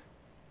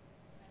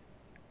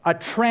 a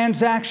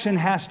transaction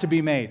has to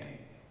be made.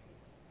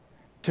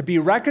 To be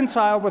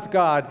reconciled with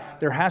God,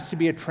 there has to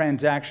be a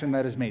transaction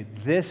that is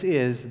made. This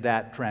is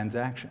that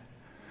transaction.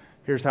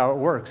 Here's how it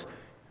works.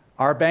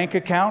 Our bank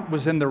account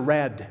was in the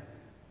red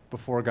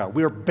before God.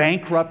 We were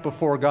bankrupt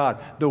before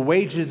God. The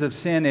wages of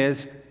sin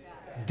is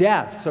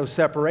death, so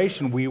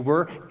separation. We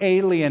were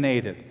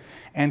alienated.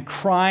 And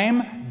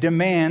crime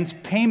demands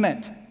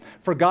payment.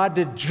 For God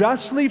to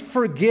justly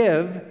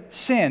forgive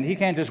sin, he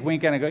can't just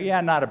wink at it and go,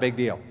 yeah, not a big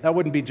deal. That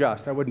wouldn't be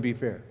just. That wouldn't be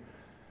fair.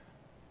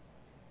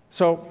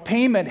 So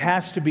payment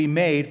has to be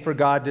made for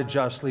God to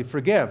justly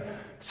forgive.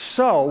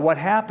 So what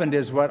happened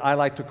is what I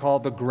like to call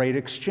the great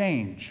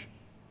exchange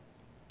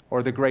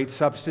or the great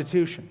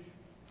substitution.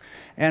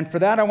 And for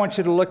that, I want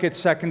you to look at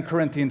 2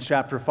 Corinthians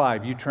chapter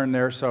 5. You turn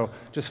there, so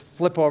just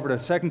flip over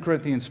to 2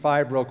 Corinthians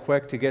 5 real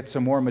quick to get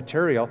some more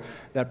material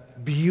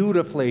that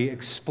beautifully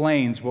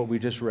explains what we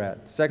just read.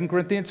 2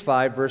 Corinthians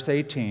 5, verse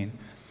 18.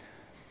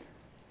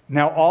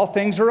 Now all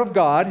things are of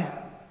God,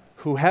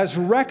 who has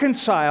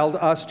reconciled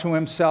us to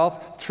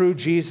himself through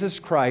Jesus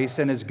Christ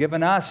and has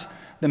given us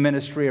the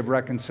ministry of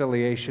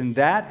reconciliation.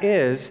 That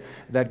is,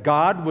 that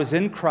God was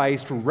in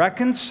Christ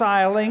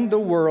reconciling the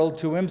world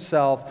to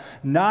himself,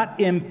 not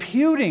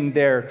imputing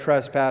their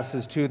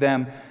trespasses to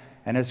them,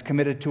 and has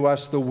committed to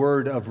us the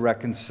word of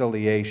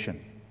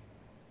reconciliation.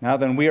 Now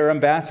then, we are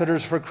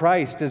ambassadors for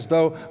Christ, as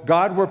though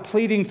God were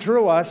pleading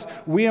through us.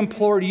 We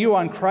implore you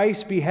on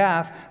Christ's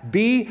behalf,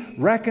 be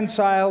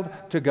reconciled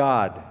to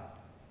God.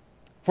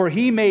 For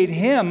he made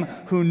him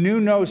who knew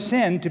no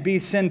sin to be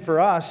sin for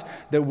us,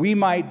 that we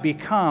might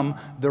become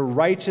the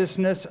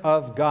righteousness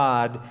of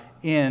God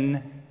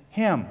in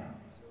him.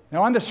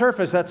 Now, on the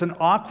surface, that's an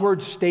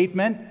awkward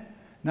statement,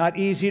 not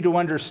easy to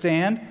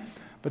understand,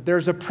 but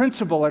there's a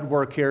principle at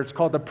work here. It's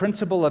called the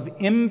principle of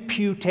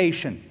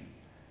imputation.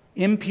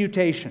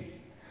 Imputation,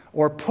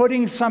 or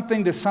putting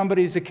something to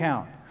somebody's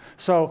account.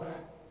 So,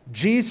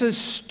 Jesus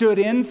stood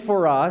in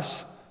for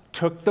us,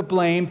 took the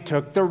blame,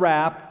 took the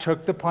rap,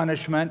 took the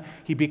punishment.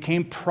 He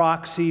became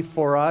proxy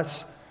for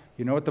us.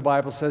 You know what the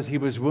Bible says? He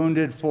was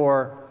wounded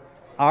for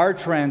our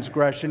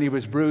transgression. He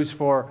was bruised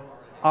for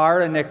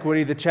our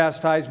iniquity. The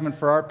chastisement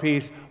for our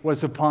peace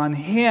was upon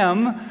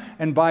him,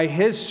 and by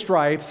his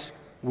stripes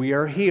we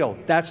are healed.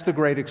 That's the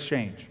great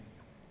exchange.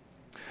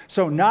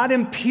 So not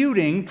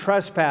imputing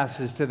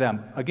trespasses to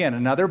them. Again,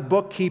 another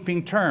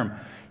bookkeeping term.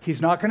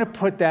 He's not going to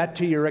put that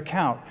to your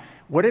account.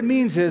 What it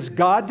means is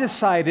God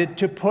decided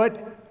to put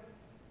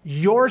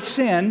your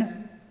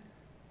sin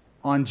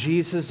on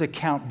Jesus'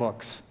 account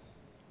books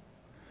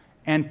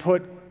and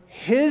put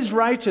his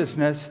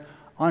righteousness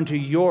onto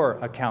your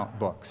account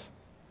books.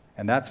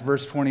 And that's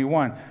verse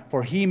 21.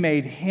 For he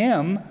made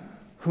him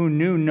who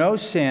knew no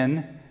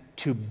sin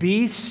to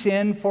be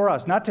sin for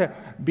us. Not to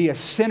be a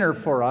sinner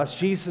for us.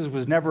 Jesus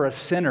was never a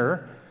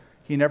sinner.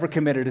 He never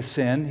committed a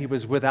sin. He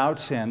was without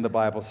sin, the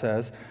Bible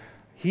says.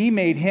 He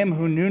made him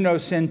who knew no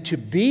sin to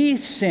be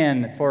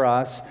sin for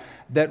us,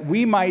 that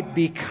we might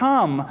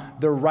become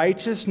the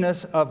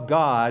righteousness of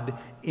God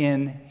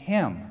in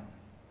him.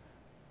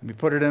 Let me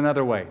put it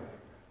another way.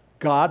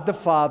 God the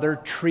Father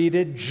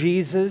treated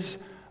Jesus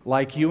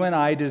like you and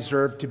I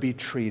deserve to be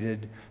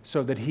treated,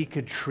 so that he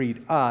could treat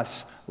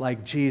us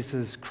like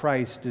Jesus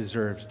Christ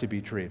deserves to be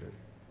treated.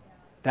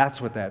 That's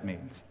what that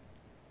means.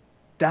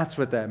 That's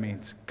what that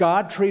means.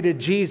 God treated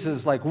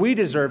Jesus like we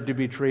deserve to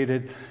be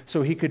treated,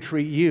 so he could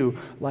treat you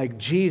like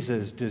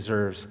Jesus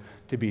deserves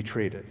to be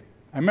treated.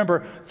 I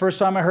remember first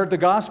time I heard the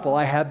gospel,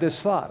 I had this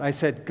thought. I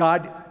said,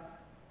 God,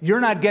 you're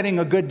not getting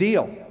a good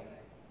deal.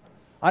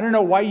 I don't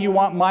know why you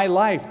want my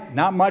life.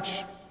 Not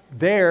much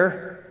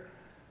there.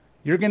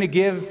 You're going to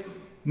give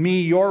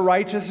me your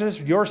righteousness,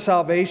 your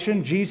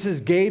salvation. Jesus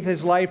gave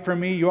his life for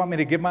me. You want me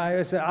to give my...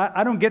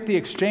 I don't get the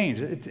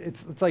exchange.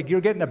 It's like you're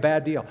getting a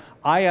bad deal.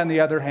 I, on the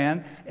other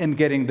hand, am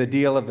getting the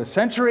deal of the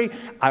century.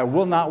 I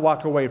will not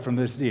walk away from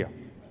this deal.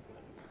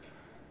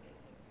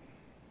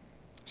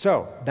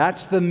 So,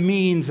 that's the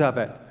means of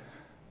it.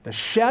 The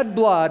shed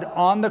blood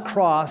on the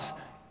cross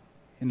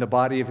in the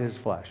body of his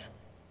flesh.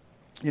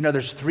 You know,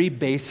 there's three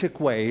basic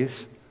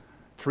ways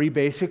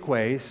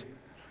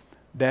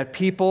that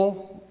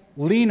people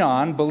lean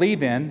on,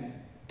 believe in,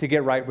 to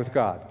get right with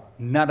God.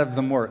 None of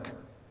them work.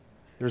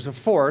 There's a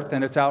fourth,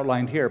 and it's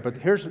outlined here, but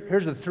here's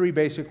the three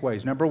basic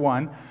ways. Number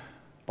one,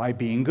 by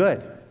being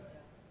good.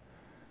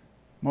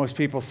 Most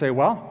people say,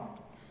 well,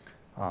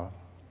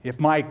 if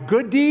my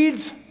good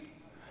deeds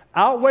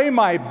outweigh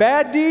my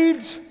bad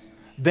deeds,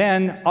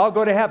 then I'll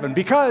go to heaven,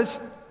 because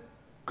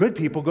good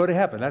people go to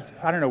heaven.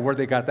 I don't know where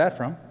they got that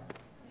from.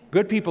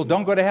 Good people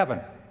don't go to heaven.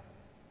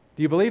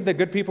 Do you believe that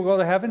good people go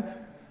to heaven?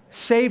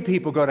 Saved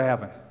people go to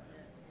heaven.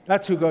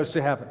 That's who goes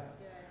to heaven.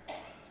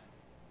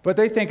 But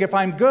they think if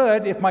I'm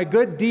good, if my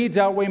good deeds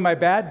outweigh my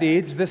bad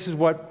deeds, this is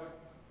what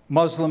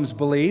Muslims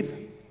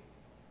believe.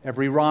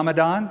 Every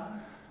Ramadan,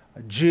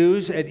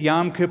 Jews at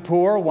Yom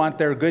Kippur want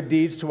their good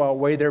deeds to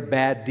outweigh their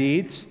bad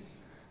deeds.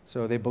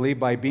 So they believe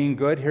by being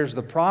good. Here's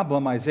the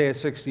problem, Isaiah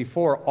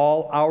 64,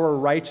 all our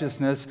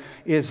righteousness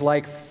is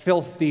like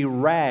filthy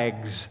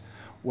rags.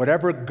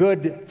 Whatever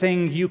good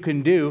thing you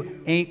can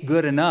do ain't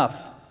good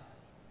enough.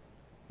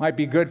 Might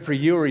be good for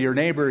you or your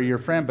neighbor or your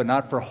friend, but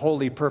not for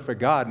holy,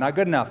 perfect God. Not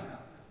good enough.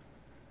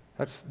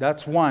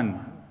 That's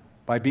one,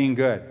 by being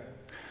good.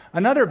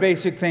 Another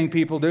basic thing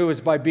people do is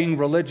by being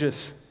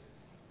religious.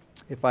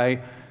 If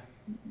I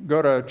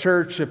go to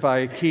church, if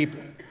I keep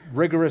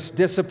rigorous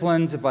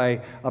disciplines, if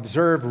I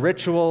observe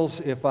rituals,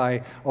 if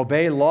I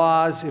obey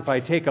laws, if I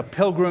take a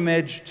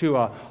pilgrimage to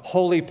a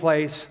holy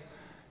place.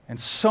 And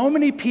so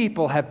many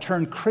people have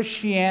turned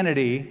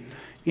Christianity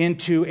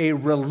into a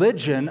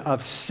religion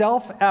of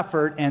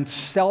self-effort and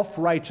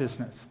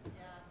self-righteousness.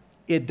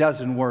 It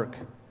doesn't work.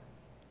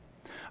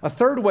 A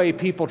third way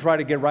people try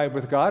to get right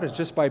with God is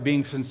just by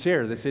being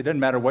sincere. They say it doesn't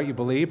matter what you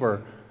believe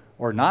or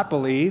not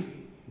believe.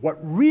 What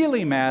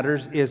really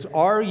matters is,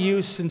 are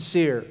you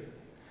sincere?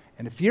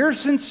 And if you're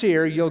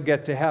sincere, you'll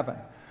get to heaven.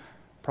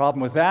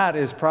 Problem with that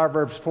is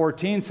Proverbs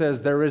 14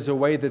 says, there is a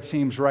way that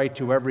seems right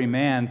to every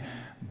man,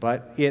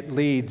 but it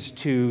leads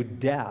to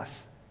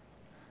death.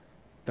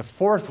 The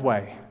fourth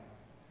way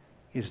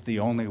is the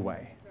only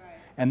way.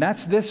 And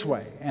that's this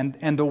way.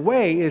 And the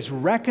way is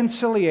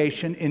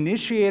reconciliation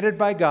initiated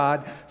by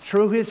God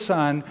through His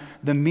Son.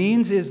 The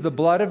means is the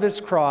blood of His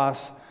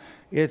cross.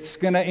 It's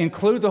going to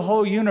include the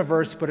whole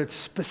universe, but it's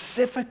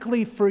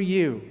specifically for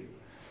you.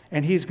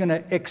 And He's going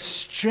to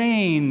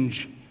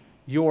exchange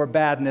your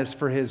badness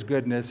for His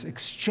goodness,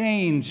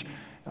 exchange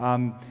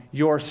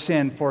your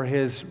sin for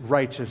His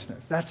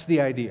righteousness. That's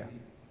the idea.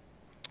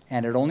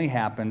 And it only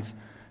happens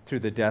through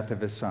the death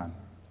of His Son.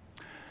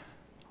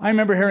 I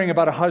remember hearing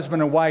about a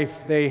husband and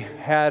wife. They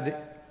had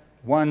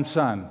one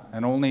son,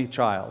 an only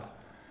child.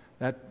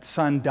 That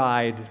son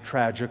died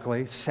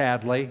tragically,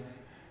 sadly.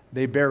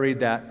 They buried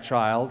that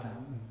child.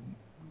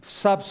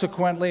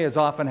 Subsequently, as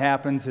often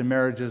happens in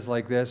marriages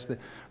like this, the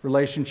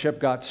relationship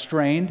got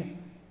strained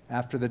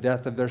after the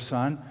death of their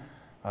son.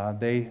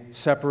 They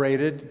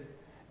separated,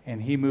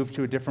 and he moved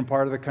to a different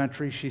part of the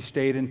country. She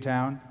stayed in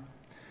town.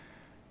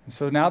 And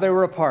so now they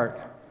were apart.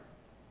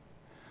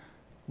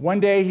 One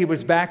day he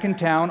was back in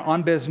town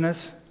on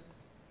business.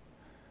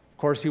 Of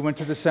course, he went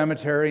to the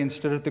cemetery and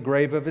stood at the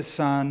grave of his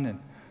son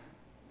and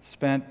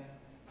spent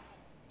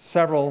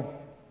several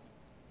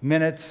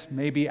minutes,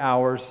 maybe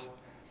hours.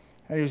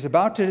 And he was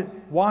about to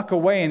walk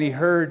away, and he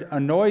heard a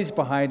noise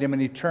behind him,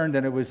 and he turned,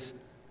 and it was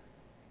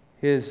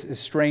his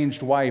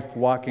estranged wife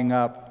walking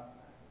up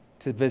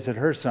to visit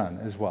her son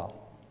as well.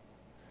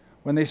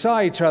 When they saw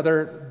each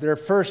other, their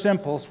first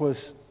impulse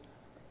was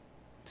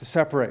to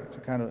separate, to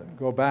kind of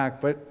go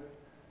back. But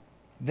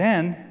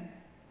then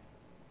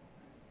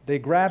they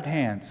grabbed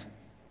hands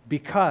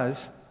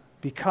because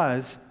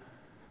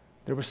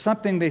there was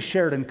something they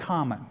shared in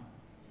common.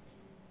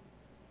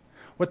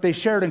 What they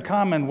shared in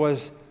common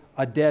was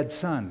a dead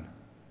son.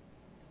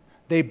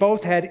 They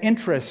both had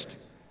interest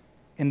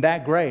in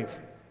that grave,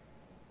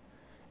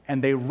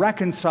 and they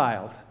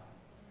reconciled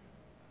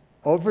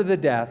over the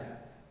death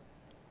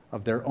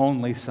of their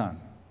only son.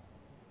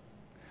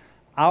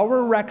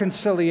 Our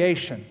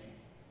reconciliation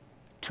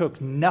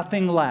took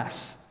nothing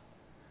less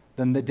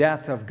than the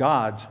death of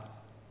God's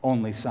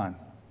only son.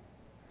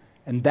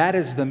 And that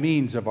is the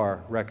means of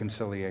our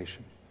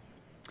reconciliation.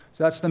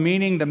 So that's the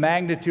meaning, the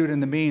magnitude,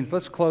 and the means.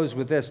 Let's close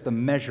with this, the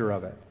measure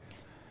of it.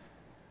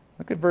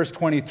 Look at verse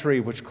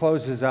 23, which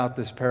closes out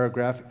this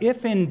paragraph.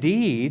 If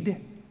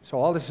indeed, so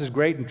all this is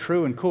great and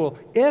true and cool,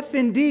 if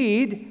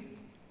indeed,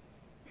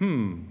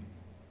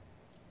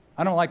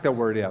 I don't like that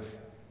word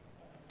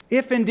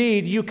if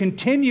indeed you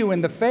continue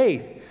in the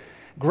faith,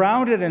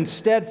 grounded and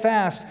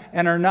steadfast,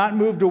 and are not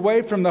moved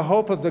away from the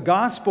hope of the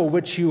gospel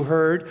which you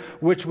heard,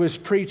 which was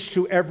preached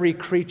to every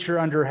creature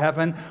under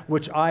heaven,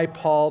 which I,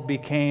 Paul,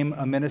 became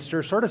a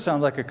minister. Sort of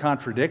sounds like a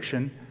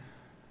contradiction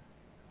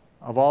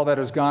of all that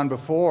has gone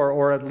before,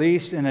 or at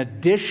least in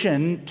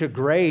addition to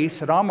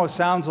grace. It almost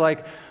sounds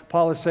like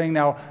Paul is saying,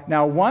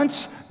 now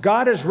once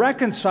God has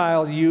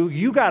reconciled you,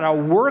 you got to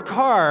work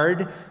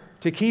hard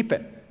to keep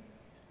it.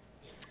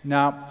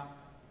 Now,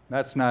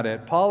 that's not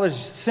it. Paul is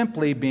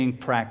simply being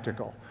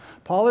practical.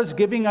 Paul is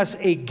giving us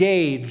a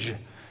gauge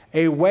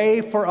a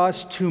way for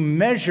us to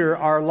measure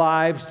our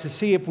lives to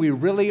see if we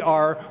really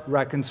are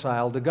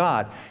reconciled to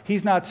God.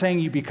 He's not saying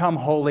you become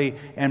holy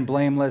and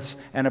blameless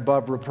and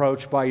above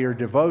reproach by your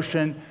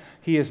devotion.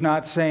 He is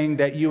not saying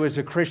that you as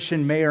a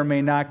Christian may or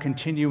may not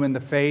continue in the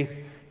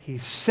faith. He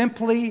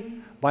simply,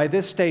 by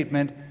this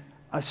statement,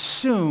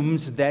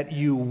 assumes that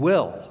you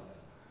will.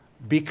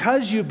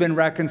 Because you've been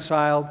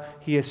reconciled,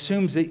 he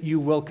assumes that you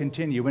will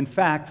continue. In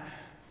fact,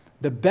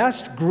 the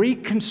best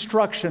Greek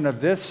construction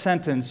of this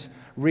sentence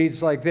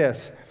reads like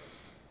this: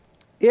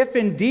 if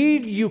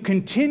indeed you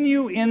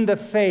continue in the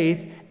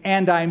faith,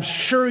 and I'm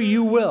sure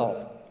you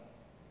will,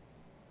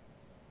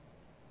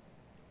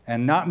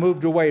 and not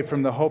moved away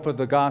from the hope of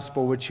the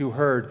gospel which you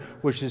heard,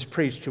 which is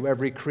preached to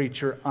every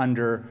creature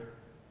under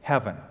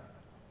heaven.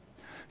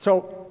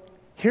 So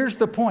here's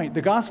the point.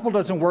 The gospel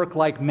doesn't work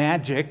like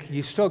magic.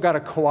 You still got to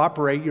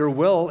cooperate. Your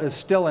will is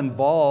still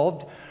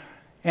involved.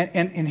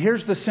 And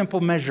here's the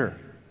simple measure.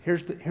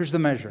 Here's the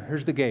measure.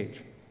 Here's the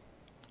gauge.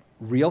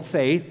 Real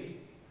faith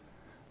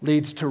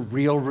leads to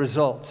real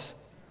results.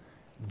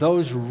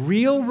 Those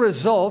real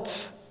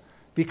results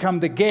become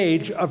the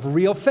gauge of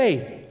real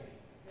faith.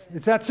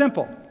 It's that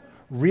simple.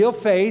 Real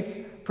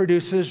faith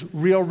produces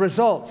real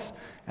results,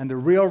 and the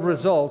real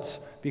results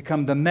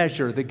become the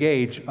measure, the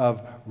gauge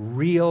of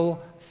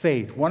real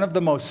faith. One of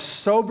the most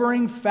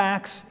sobering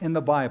facts in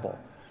the Bible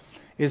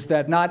is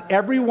that not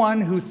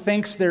everyone who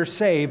thinks they're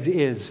saved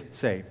is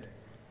saved.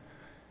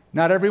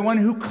 Not everyone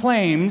who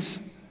claims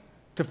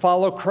to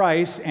follow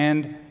Christ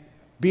and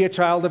be a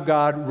child of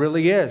God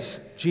really is.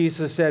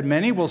 Jesus said,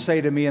 many will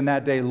say to me in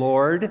that day,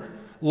 Lord,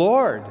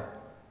 Lord.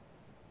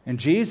 And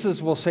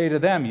Jesus will say to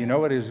them, you know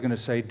what he was going to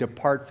say?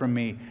 Depart from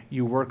me,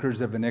 you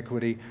workers of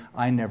iniquity.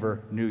 I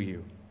never knew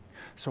you.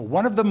 So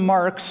one of the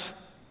marks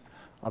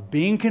of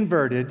being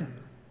converted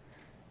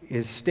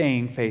is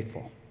staying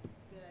faithful.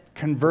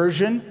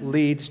 Conversion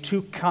leads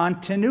to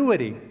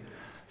continuity.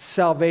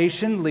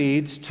 Salvation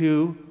leads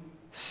to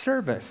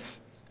service.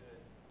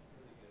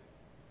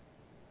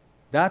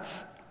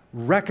 That's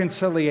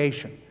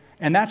reconciliation.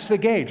 And that's the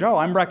gauge. Oh,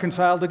 I'm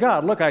reconciled to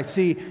God. Look, I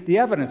see the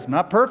evidence. I'm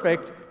not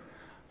perfect,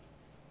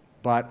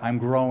 but I'm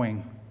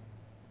growing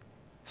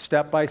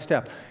step by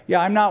step. Yeah,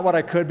 I'm not what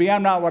I could be.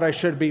 I'm not what I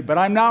should be, but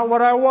I'm not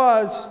what I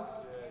was. Amen.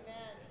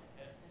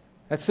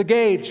 That's the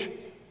gauge.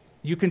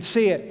 You can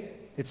see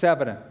it. It's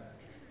evident.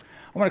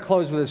 I want to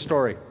close with this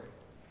story.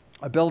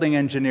 A building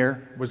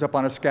engineer was up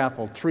on a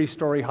scaffold,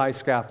 3-story high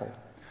scaffold.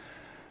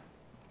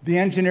 The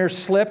engineer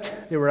slipped.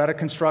 They were at a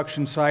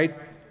construction site.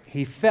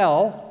 He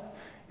fell.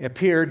 It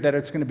appeared that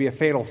it's going to be a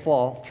fatal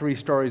fall. 3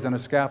 stories on a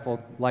scaffold,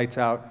 lights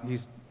out. We're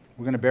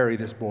going to bury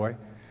this boy.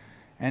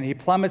 And he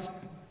plummets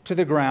to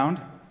the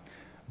ground.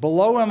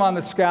 Below him on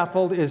the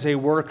scaffold is a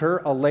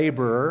worker, a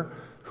laborer,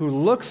 who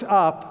looks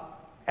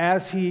up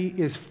as he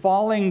is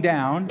falling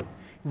down,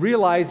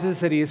 realizes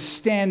that he is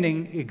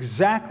standing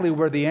exactly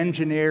where the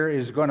engineer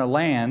is going to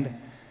land.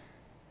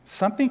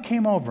 Something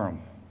came over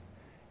him,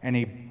 and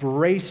he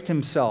braced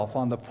himself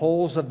on the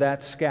poles of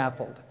that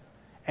scaffold,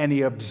 and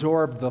he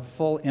absorbed the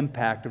full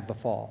impact of the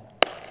fall.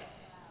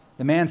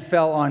 The man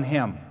fell on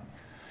him.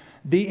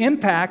 The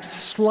impact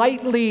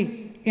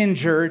slightly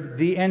injured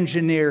the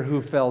engineer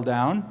who fell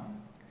down,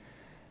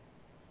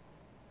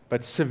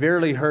 but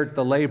severely hurt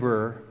the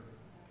laborer.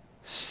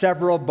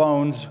 Several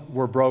bones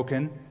were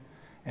broken,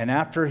 and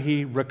after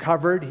he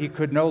recovered, he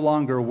could no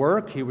longer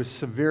work. He was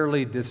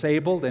severely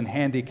disabled and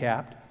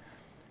handicapped.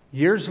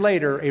 Years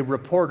later, a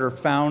reporter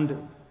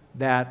found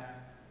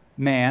that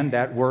man,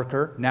 that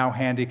worker, now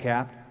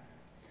handicapped,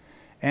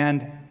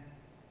 and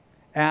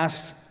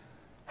asked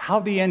how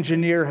the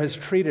engineer has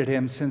treated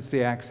him since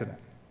the accident.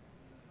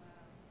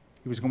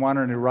 He was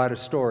wanting to write a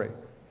story.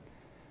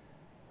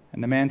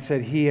 And the man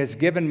said, he has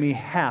given me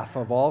half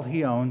of all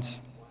he owns,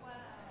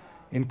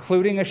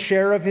 including a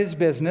share of his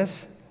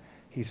business.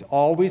 He's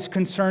always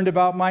concerned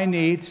about my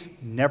needs,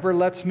 never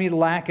lets me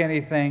lack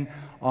anything.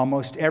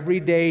 Almost every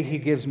day he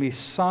gives me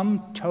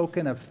some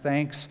token of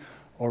thanks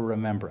or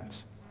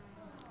remembrance.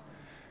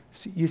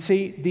 You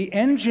see, the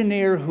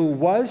engineer who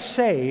was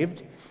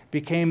saved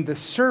became the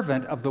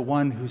servant of the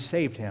one who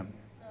saved him.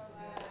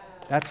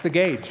 That's the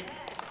gauge.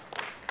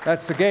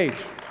 That's the gauge.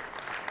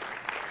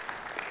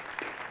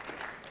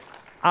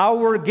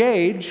 Our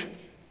gauge,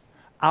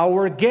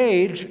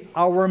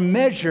 our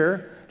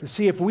measure to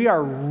see if we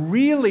are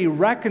really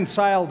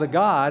reconciled to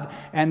God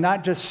and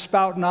not just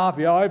spouting off,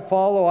 yeah, I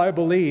follow, I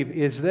believe,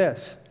 is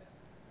this.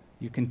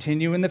 You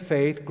continue in the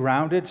faith,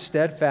 grounded,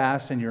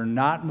 steadfast, and you're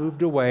not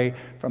moved away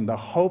from the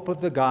hope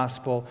of the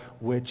gospel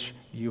which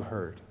you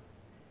heard.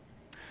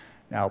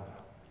 Now,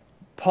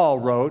 Paul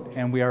wrote,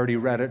 and we already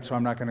read it, so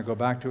I'm not going to go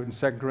back to it, in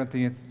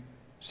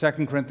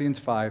 2 Corinthians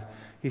 5,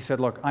 he said,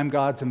 look, I'm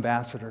God's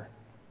ambassador.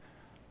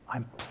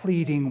 I'm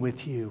pleading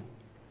with you.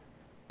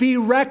 Be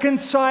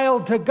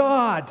reconciled to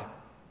God.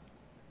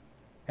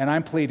 And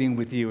I'm pleading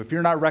with you. If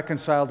you're not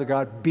reconciled to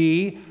God,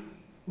 be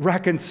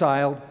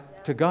reconciled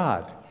to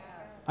God.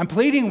 I'm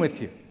pleading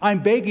with you.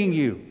 I'm begging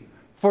you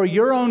for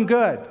your own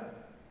good.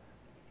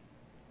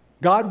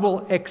 God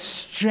will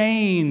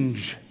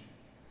exchange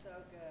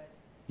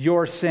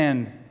your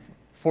sin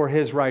for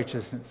his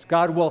righteousness.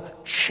 God will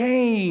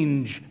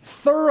change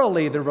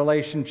thoroughly the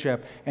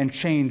relationship and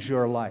change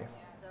your life.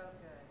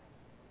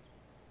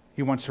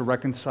 He wants to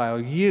reconcile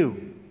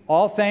you.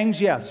 All things,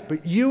 yes,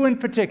 but you in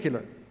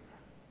particular.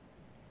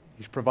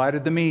 He's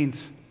provided the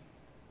means,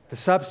 the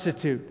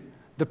substitute,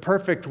 the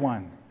perfect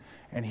one,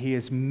 and he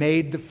has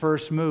made the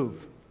first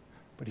move.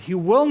 But he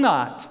will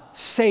not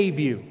save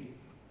you.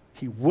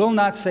 He will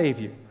not save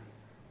you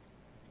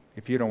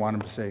if you don't want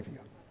him to save you.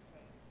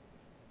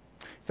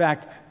 In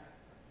fact,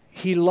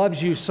 he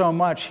loves you so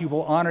much, he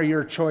will honor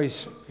your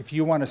choice if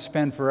you want to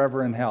spend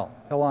forever in hell.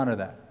 He'll honor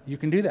that. You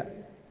can do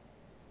that.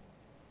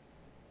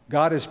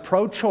 God is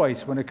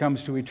pro-choice when it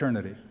comes to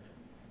eternity.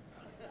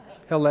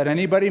 He'll let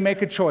anybody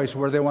make a choice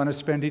where they want to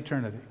spend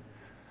eternity.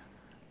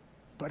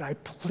 But I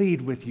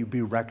plead with you,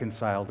 be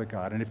reconciled to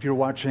God. And if you're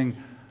watching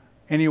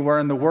anywhere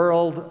in the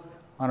world,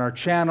 on our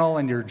channel,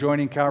 and you're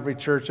joining Calvary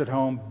Church at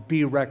home,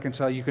 be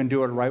reconciled. You can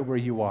do it right where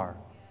you are.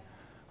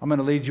 I'm going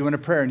to lead you in a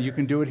prayer, and you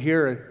can do it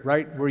here,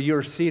 right where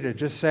you're seated.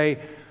 Just say,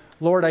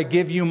 Lord, I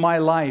give you my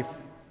life.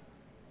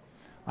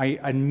 I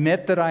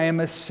admit that I am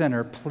a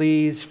sinner.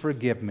 Please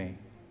forgive me.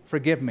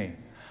 Forgive me.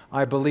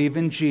 I believe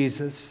in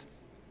Jesus.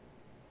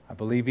 I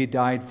believe he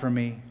died for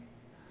me.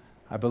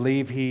 I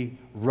believe he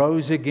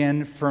rose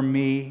again for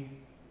me.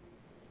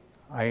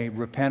 I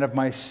repent of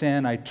my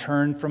sin. I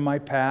turn from my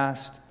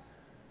past.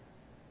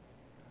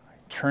 I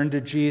turn to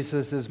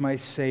Jesus as my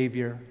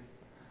Savior.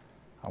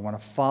 I want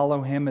to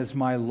follow him as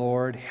my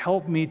Lord.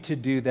 Help me to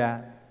do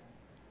that.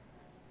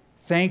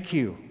 Thank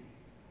you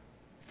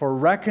for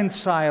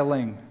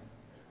reconciling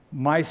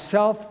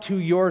myself to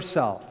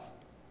yourself,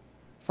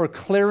 for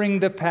clearing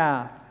the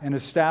path and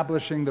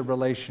establishing the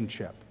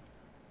relationship.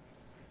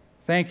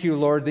 Thank you,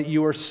 Lord, that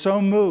you are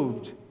so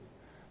moved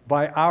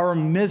by our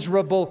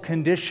miserable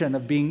condition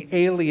of being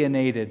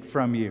alienated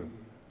from you,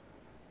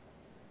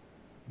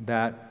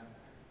 that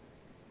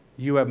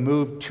you have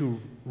moved to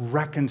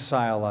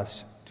reconcile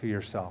us to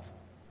yourself.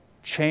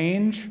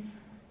 Change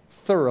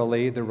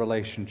thoroughly the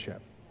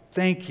relationship.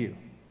 Thank you.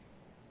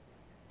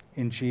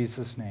 In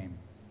Jesus' name,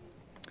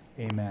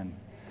 amen.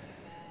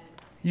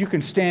 You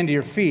can stand to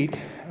your feet.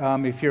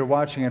 If you're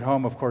watching at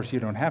home, of course, you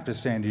don't have to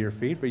stand to your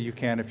feet, but you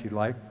can if you'd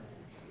like.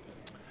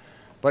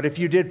 But if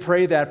you did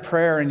pray that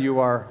prayer and you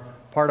are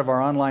part of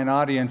our online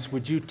audience,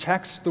 would you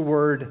text the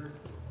word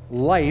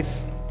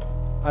life?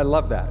 I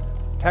love that.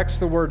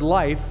 Text the word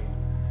life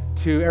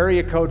to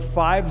area code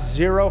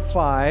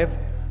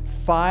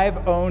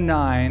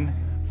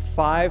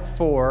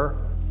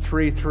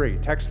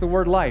 505-509-5433. Text the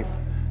word life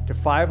to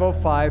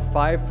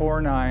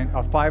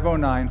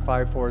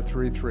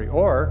 505-509-5433.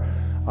 Or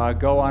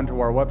go onto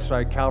our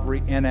website,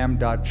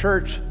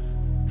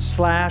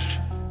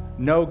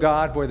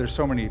 calvarynm.church/knowgod. Boy, there's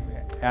so many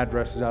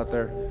addresses out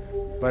there,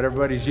 but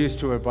everybody's used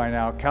to it by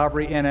now.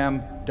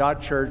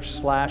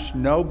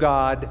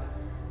 calvarynm.church/knowgod,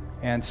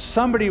 and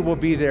somebody will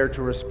be there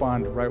to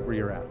respond right where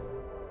you're at.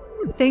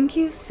 Thank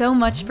you so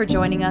much for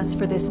joining us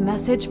for this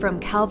message from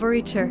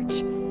Calvary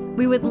Church.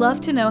 We would love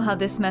to know how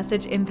this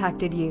message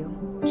impacted you.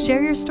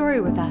 Share your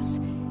story with us.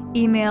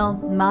 Email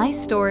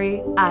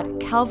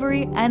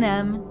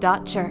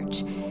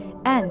mystory@calvarynm.church.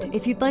 And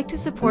if you'd like to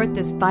support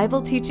this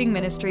Bible teaching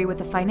ministry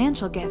with a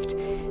financial gift,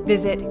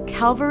 visit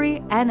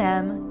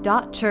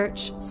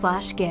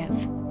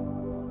calvarynm.church/give.